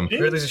 take him.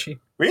 Ridley's a she.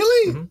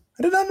 really, Mhm.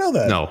 I did not know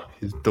that. No,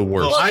 he's the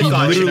worst. Well, I he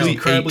thought she was literally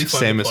incredibly ate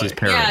fun to Samus's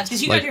play. Yeah, parents.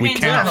 because you got Like, your we hands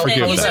can't on it.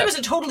 forgive You said it that. was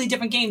a totally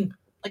different game.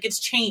 Like it's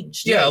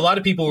changed. Yeah, a lot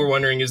of people were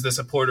wondering, is this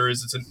a port or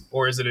is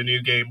it a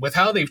new game? With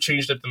how they've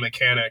changed up the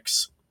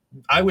mechanics,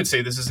 I would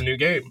say this is a new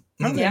game.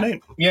 Okay, Yeah.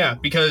 neat. Yeah,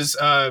 because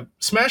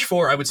Smash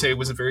 4, I would say,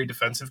 was a very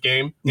defensive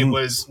game. It Mhm.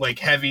 was like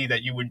heavy,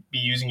 that you would be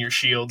using your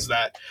shields,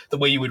 that the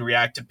way you would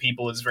react to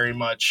people is very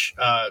much,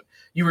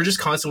 you were just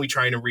constantly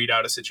trying to read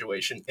out a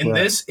situation. In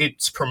Right. this,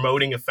 it's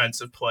promoting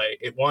offensive play.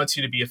 It wants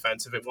you to be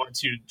offensive. It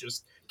wants you to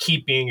just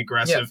keep being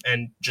aggressive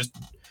and just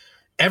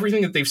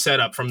everything that they've set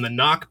up, from the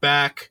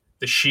knockback,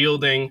 the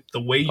shielding, the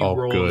way you Oh,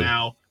 roll good.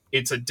 now.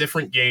 It's a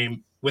different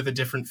game with a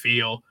different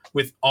feel,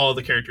 with all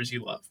the characters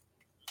you love.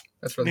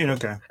 That's really Neat,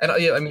 cool. okay.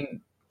 And yeah, I mean,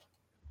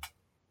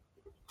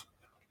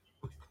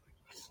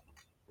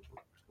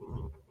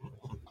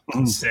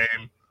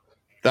 Same.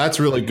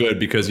 That's really good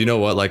because you know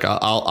what? Like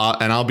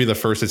I'll be the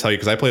first to tell you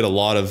because I played a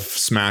lot of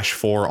Smash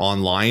 4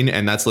 online,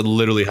 and that's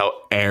literally how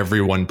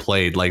everyone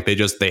played. Like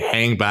they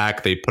hang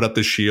back, they put up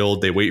the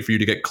shield, they wait for you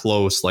to get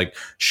close. Like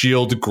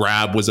shield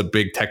grab was a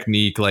big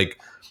technique. Like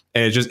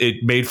and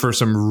it made for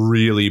some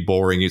really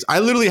boring use. I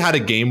literally had a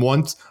game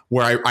once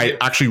where I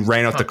actually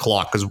ran off the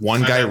clock because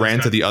one I guy know this ran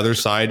guy. to the other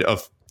side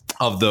of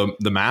the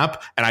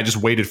map, and I just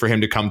waited for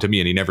him to come to me,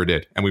 and he never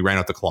did, and we ran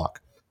out the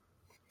clock.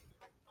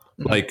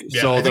 Like Yeah,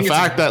 I so, the think it's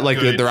fact a that like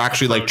good they're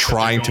actually like approach that they're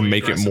trying to going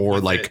make it aggressive more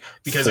with like it,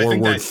 because I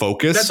think forward that-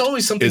 focused That's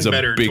always something is a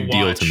better big to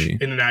deal watch to me.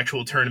 in an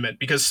actual tournament,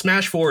 because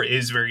Smash 4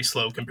 is very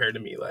slow compared to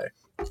Melee.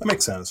 That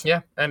makes sense.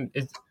 yeah, and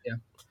it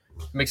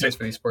makes sense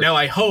for these sports. Now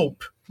I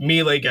hope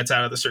Melee gets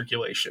out of the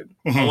circulation.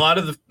 Mhm.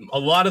 A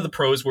lot of the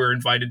pros were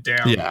invited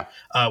down. Yeah,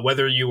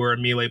 Whether you were a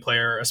Melee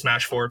player or a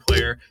Smash 4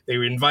 player, they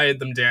invited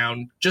them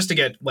down just to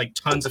get like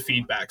tons of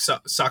feedback. So,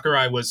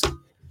 Sakurai was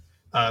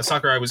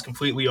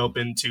completely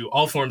open to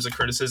all forms of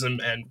criticism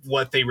and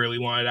what they really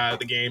wanted out of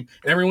the game.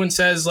 And everyone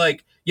says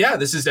like, yeah,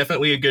 this is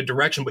definitely a good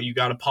direction, but you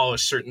got to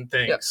polish certain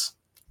things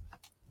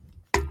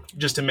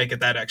just to make it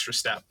that extra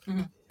step.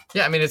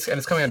 Yeah, I mean it's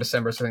coming out in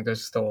December, so I think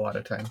there's still a lot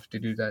of time to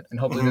do that, and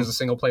hopefully there's a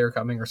single player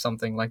coming or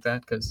something like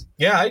that. Because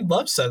Yeah, I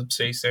love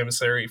Subspace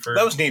Emissary for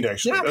That was neat,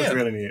 actually. Yeah, that was yeah.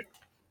 really neat.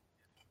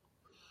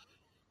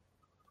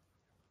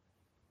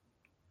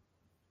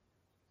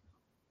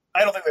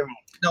 I don't think they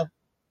will.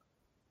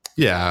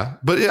 yeah,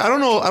 but I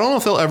don't know. I don't know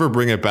if they'll ever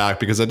bring it back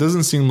because it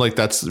doesn't seem like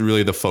that's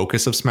really the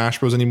focus of Smash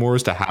Bros. Anymore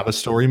is to have a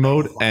story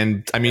mode.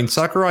 And I mean,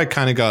 Sakurai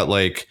kind of got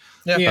like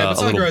yeah, Yeah, a but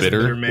little Sakurai's a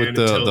bitter bitter man with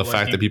the until, like,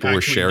 fact he that people were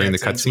actually sharing the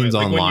gets into it. cutscenes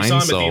Like, when you online. saw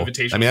him at the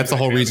So Invitational I mean, that's the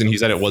whole Japan, reason it he was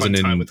said a it wasn't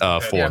fun time in with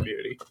the 4.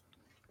 community.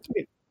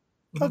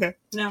 Okay.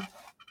 No.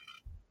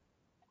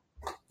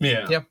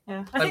 Yeah. Yeah.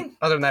 Yeah. I think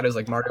other than that is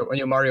like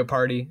Mario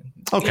Party.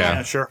 Okay,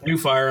 Yeah, sure. New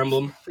Fire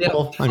Emblem. Yeah,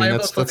 Well, I mean, Fire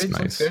that's footage looks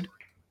nice. good.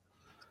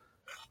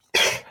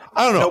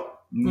 I don't know.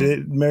 Nope.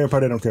 The Mario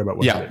Party I don't care about.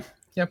 What's Yeah. it?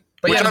 Yeah,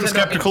 but Which yeah, I'm Nintendo-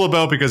 skeptical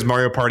about because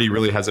Mario Party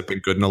really hasn't been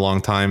good in a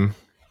long time.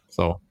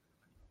 So,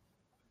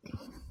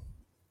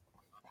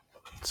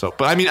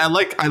 but I mean, I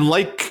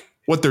like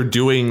what they're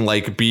doing,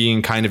 like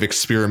being kind of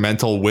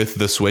experimental with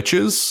the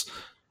Switches.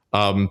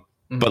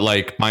 But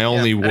like, my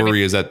only Yeah, I worry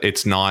mean- is that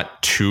it's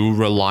not too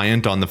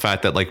reliant on the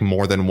fact that like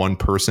more than one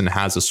person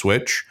has a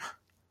Switch.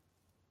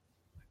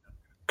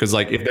 Because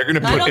like if they're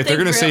gonna I don't if they're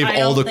think gonna save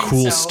I all the don't think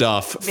cool so,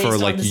 stuff based for on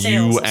like the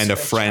sales you of and a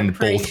Switch. friend I'm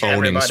pretty both sure owning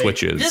everybody-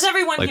 Switches, Does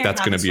everyone like here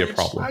that's have gonna a be a Switch?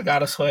 problem. I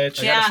got a Switch.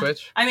 I Yeah. got a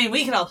Switch. I mean,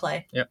 we can all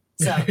play. Yep.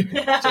 So,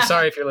 So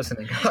sorry if you're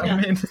listening. I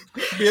mean,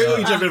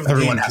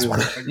 Everyone has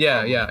one.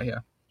 yeah,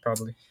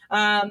 probably.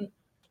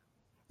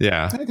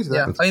 Yeah, I can see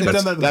Yeah, that. I mean, They've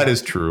That's- done that in is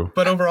the true.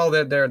 But overall,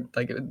 there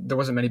like there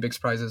wasn't many big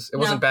surprises. It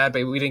wasn't No. bad,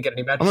 but we didn't get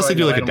any Metroid. Unless they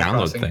do, no like, a Animal download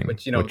Crossing, thing,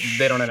 which you know which-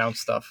 they don't announce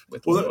stuff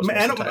with. Well, most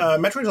of the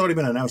time. Metroid's already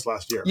been announced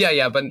last year.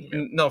 Yeah, but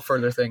no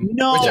further thing.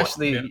 No. Which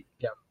actually,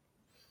 yeah.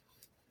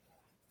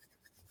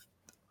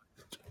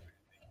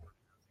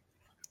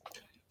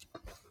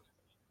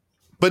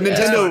 But Yeah.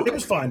 Nintendo, It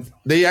was fine.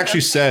 they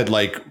actually said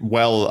like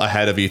well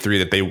ahead of E3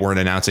 that they weren't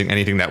announcing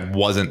anything that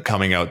wasn't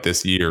coming out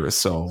this year.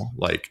 So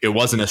like it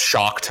wasn't a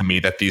shock to me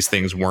that these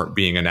things weren't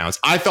being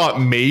announced. I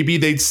thought maybe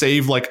they'd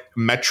save like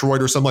Metroid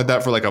or something like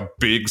that for like a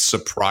big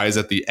surprise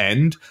at the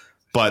end,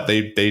 but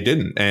they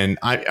didn't. And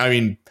I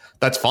mean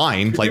that's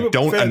fine. Like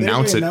don't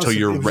announce it till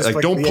you're like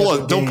don't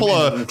pull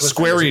a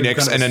Square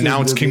Enix and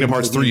announce Kingdom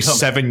Hearts 3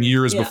 7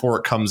 years Yeah. before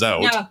it comes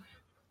out. no.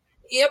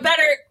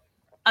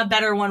 A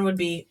better one would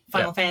be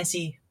Final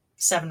Fantasy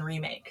VII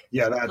Remake.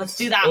 Yeah, Let's that's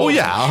do that. Oh one.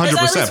 yeah, 100%. Because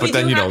at least But we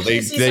then do you know have they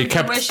to see they some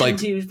kept fruition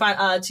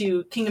like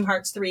to Kingdom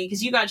Hearts 3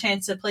 because you got a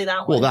chance to play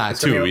that well one. that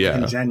it's gonna too. be Yeah,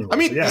 in January, I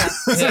mean so yeah.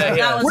 So Yeah,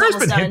 that was Square's almost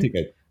been done. hinting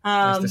it.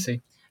 Nice to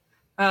see.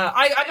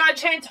 I got a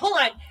chance. Hold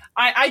on.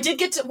 I did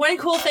get to one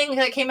cool thing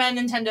that came out of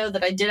Nintendo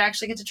that I did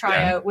actually get to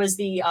try out was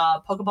the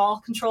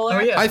Pokeball controller. Oh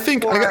yeah. I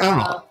think For, I don't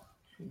know.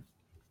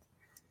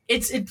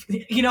 It's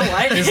you know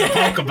what? It's a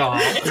Pokeball.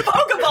 It's a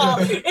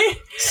Pokeball.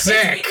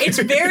 Sick. It's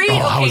very Oh,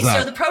 how okay. was So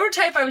that? the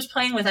prototype I was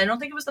playing with, I don't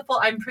think it was the full.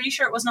 I'm pretty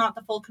sure it was not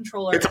the full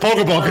controller. It's a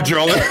Pokeball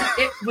controller.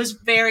 It was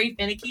very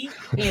finicky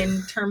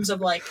in terms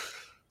of like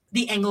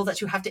the angle that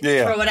you have to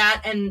Yeah. throw it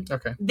at, and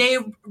Okay. they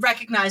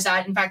recognize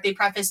that. In fact, they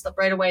prefaced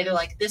right away. They're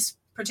like, this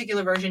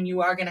particular version,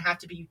 you are going to have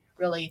to be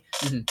really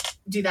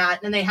do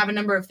that, and they have a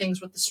number of things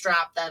with the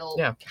strap that'll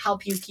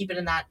help you keep it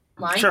in that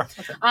line. Sure.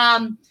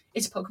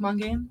 It's a Pokemon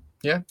game.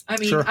 Yeah. I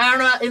mean, Sure. I don't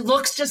know. It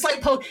looks just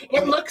like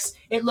it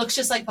looks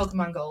just like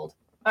Pokemon Gold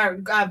or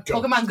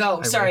Pokemon Go.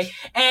 I Sorry,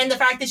 wish. and the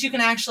fact that you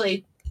can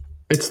actually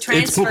It's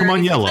transfer. Pokemon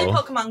if you Yellow. play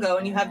Pokemon Go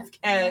and you have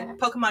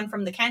Pokemon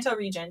from the Kanto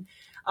region,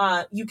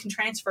 you can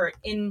transfer it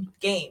in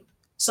game.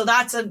 So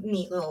that's a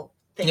neat little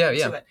thing Yeah, to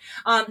yeah.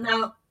 it.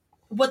 Now,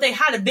 what they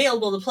had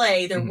available to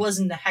play, there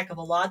wasn't a heck of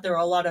a lot. There were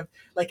a lot of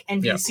like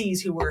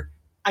NPCs who were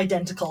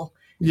identical.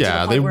 To Yeah, the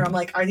point they where I'm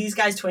like, are these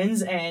guys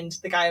twins? And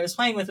the guy I was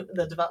playing with,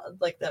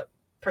 the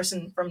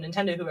person from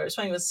Nintendo who I was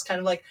playing with, was kind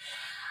of like,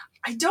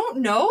 I don't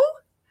know.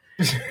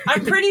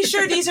 I'm pretty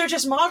sure these are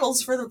just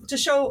models to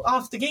show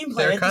off the gameplay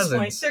They're at this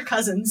point. cousins. They're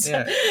cousins.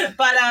 Yeah.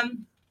 But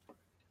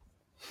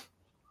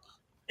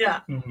yeah.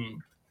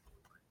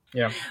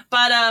 Yeah.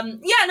 But no,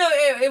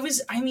 it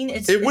was. I mean,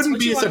 it's. It wouldn't what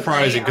be you wanna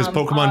surprising play. because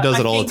Pokemon does I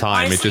it all the think,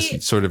 time. honestly, It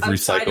just sort of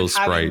outside recycles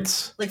having-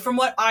 sprites. Like from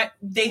what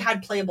they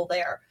had playable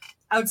there,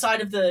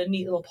 outside of the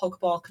neat little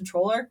Pokeball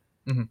controller,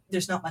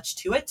 there's not much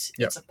to it.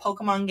 Yep. It's a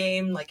Pokemon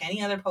game like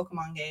any other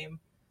Pokemon game,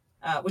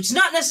 which is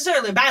not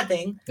necessarily a bad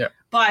thing. Yeah.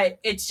 But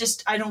it's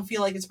just I don't feel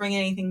like it's bringing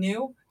anything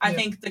new. I Yeah.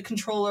 think the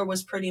controller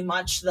was pretty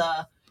much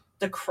the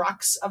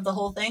crux of the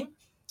whole thing.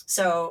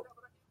 So.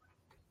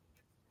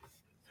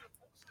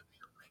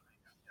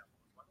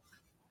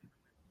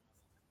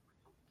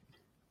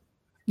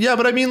 Yeah,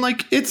 but I mean,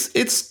 like it's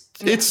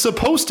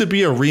supposed to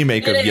be a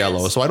remake It of is.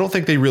 Yellow, so I don't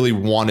think they really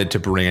wanted to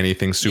bring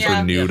anything super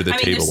Yeah. new to the I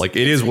mean, table. it's- Like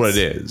it is what it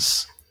it's-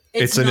 is.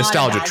 It's a not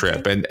nostalgia bad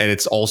trip, thing. and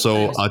it's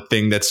also a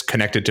thing that's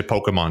connected to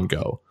Pokemon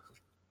Go.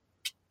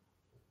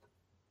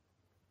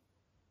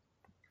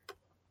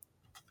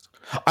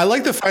 I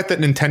like the fact that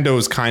Nintendo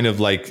is kind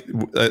of like,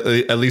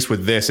 at least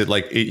with this,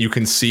 you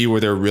can see where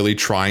they're really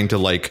trying to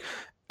like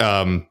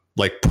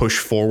push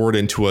forward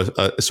into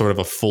a sort of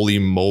a fully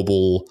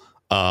mobile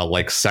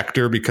like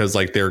sector, because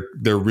like they're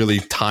really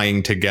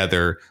tying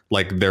together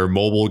like their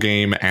mobile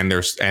game and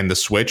the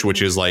Switch,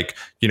 which is like,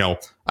 you know,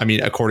 I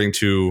mean, according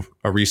to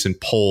a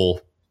recent poll,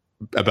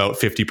 about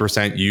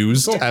 50%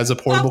 used as a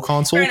portable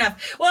console. Fair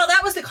enough. Well,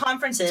 that was the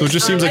conferences. So it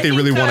just seems like I they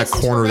really think, want to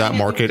since we're corner that running,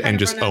 market kind and of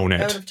just run own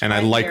out it. of And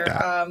I time like here.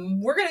 that.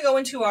 We're going to go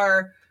into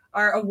our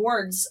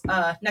awards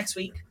next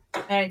week.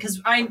 And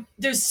because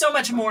there's so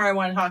much more I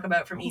want to talk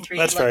about from E3.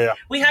 That's fair, yeah.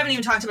 We haven't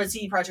even talked about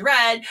CD Projekt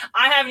Red.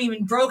 I haven't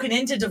even broken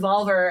into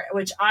Devolver,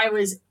 which I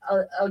was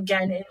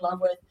again in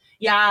love with.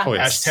 Yeah. Oh,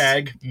 yeah.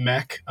 Hashtag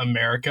Mech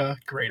America.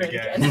 Great Great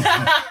again.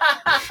 again.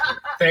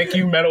 Thank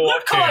you, Metal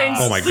Loot coins.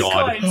 Oh my Loot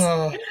God.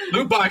 coins.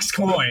 Loot box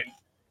coin.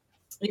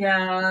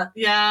 Yeah.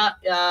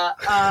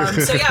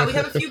 So yeah, we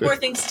have a few more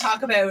things to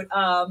talk about.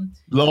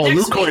 Little next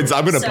loot week. coins.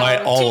 I'm going to So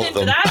buy all tune of in for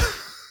them. that.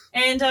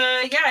 And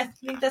yeah, I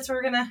think that's where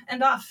we're gonna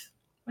end off.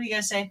 What do you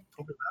guys say? I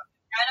know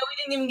we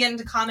didn't even get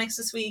into comics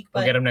this week, but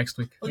We'll get them next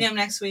week. we'll get them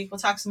next week. We'll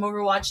talk some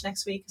Overwatch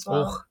next week as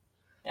well. Ugh.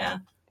 Yeah.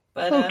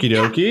 But Okie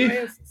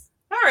dokie.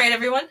 all right,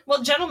 everyone.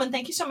 Well, gentlemen,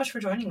 thank you so much for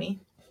joining me.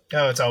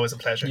 Oh, it's always a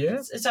pleasure.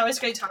 Yeah. It's always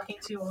great talking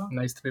to you all.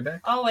 Nice to be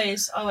back.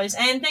 Always.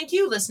 And thank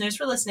you, listeners,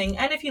 for listening.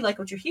 And if you like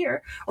what you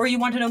hear, or you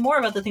want to know more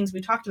about the things we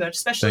talked about,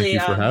 especially Thank you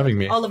for having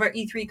me. all of our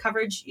E3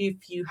 coverage,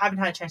 if you haven't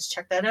had a chance to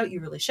check that out, you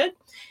really should,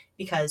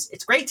 because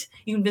it's great.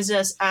 You can visit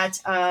us at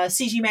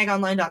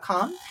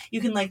cgmagonline.com.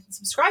 You can like and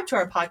subscribe to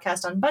our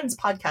podcast on Buttons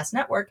Podcast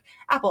Network,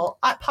 Apple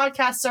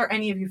Podcasts, or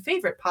any of your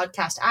favorite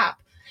podcast app.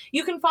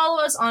 You can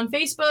follow us on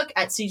Facebook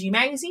at CG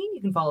Magazine.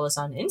 You can follow us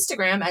on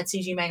Instagram at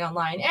CG Mag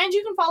Online. And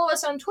you can follow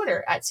us on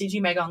Twitter at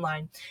CG Mag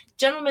Online.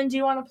 Gentlemen, do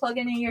you want to plug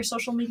any of your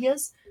social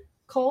medias?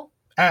 Cole?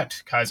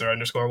 At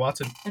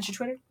Kaiser_Watson. That's your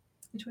Twitter?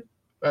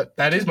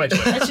 That is my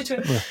Twitter. That's your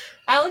Twitter.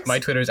 Alex? My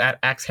Twitter is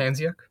at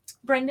AxeHansiuk.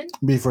 Brendan?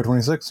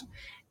 B426.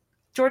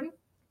 Jordan?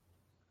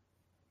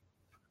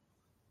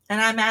 And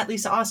I'm at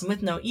Lisa Awesome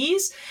with no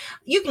E's.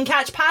 You can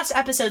catch past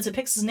episodes of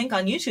Pixels and Ink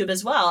on YouTube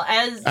as well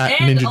as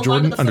At and Ninja a lot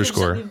Jordan of the footage _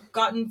 that we've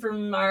gotten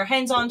from our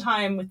hands-on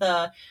time with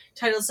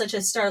titles such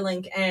as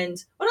Starlink.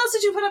 And what else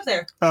did you put up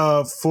there?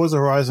 Forza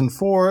Horizon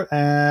 4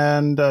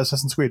 and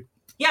Assassin's Creed.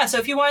 Yeah, so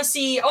if you want to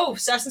see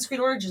Assassin's Creed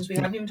Origins, we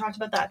haven't even talked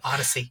about that.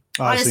 Odyssey.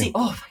 Odyssey.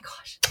 Oh my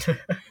gosh.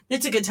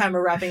 It's a good time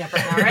we're wrapping up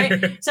right now,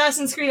 right?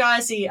 Assassin's Creed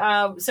Odyssey.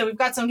 So we've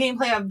got some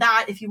gameplay of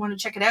that if you want to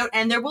check it out.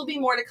 And there will be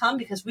more to come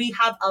because we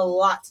have a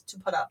lot to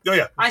put up. Oh,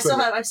 yeah. I still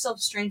have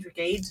Strange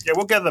Brigade. Yeah,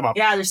 we'll get them up.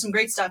 Yeah, there's some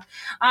great stuff.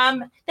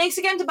 Thanks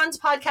again to Buns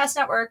Podcast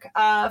Network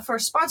for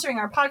sponsoring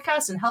our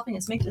podcast and helping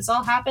us make this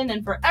all happen.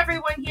 And for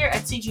everyone here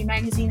at CG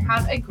Magazine,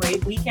 have a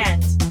great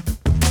weekend.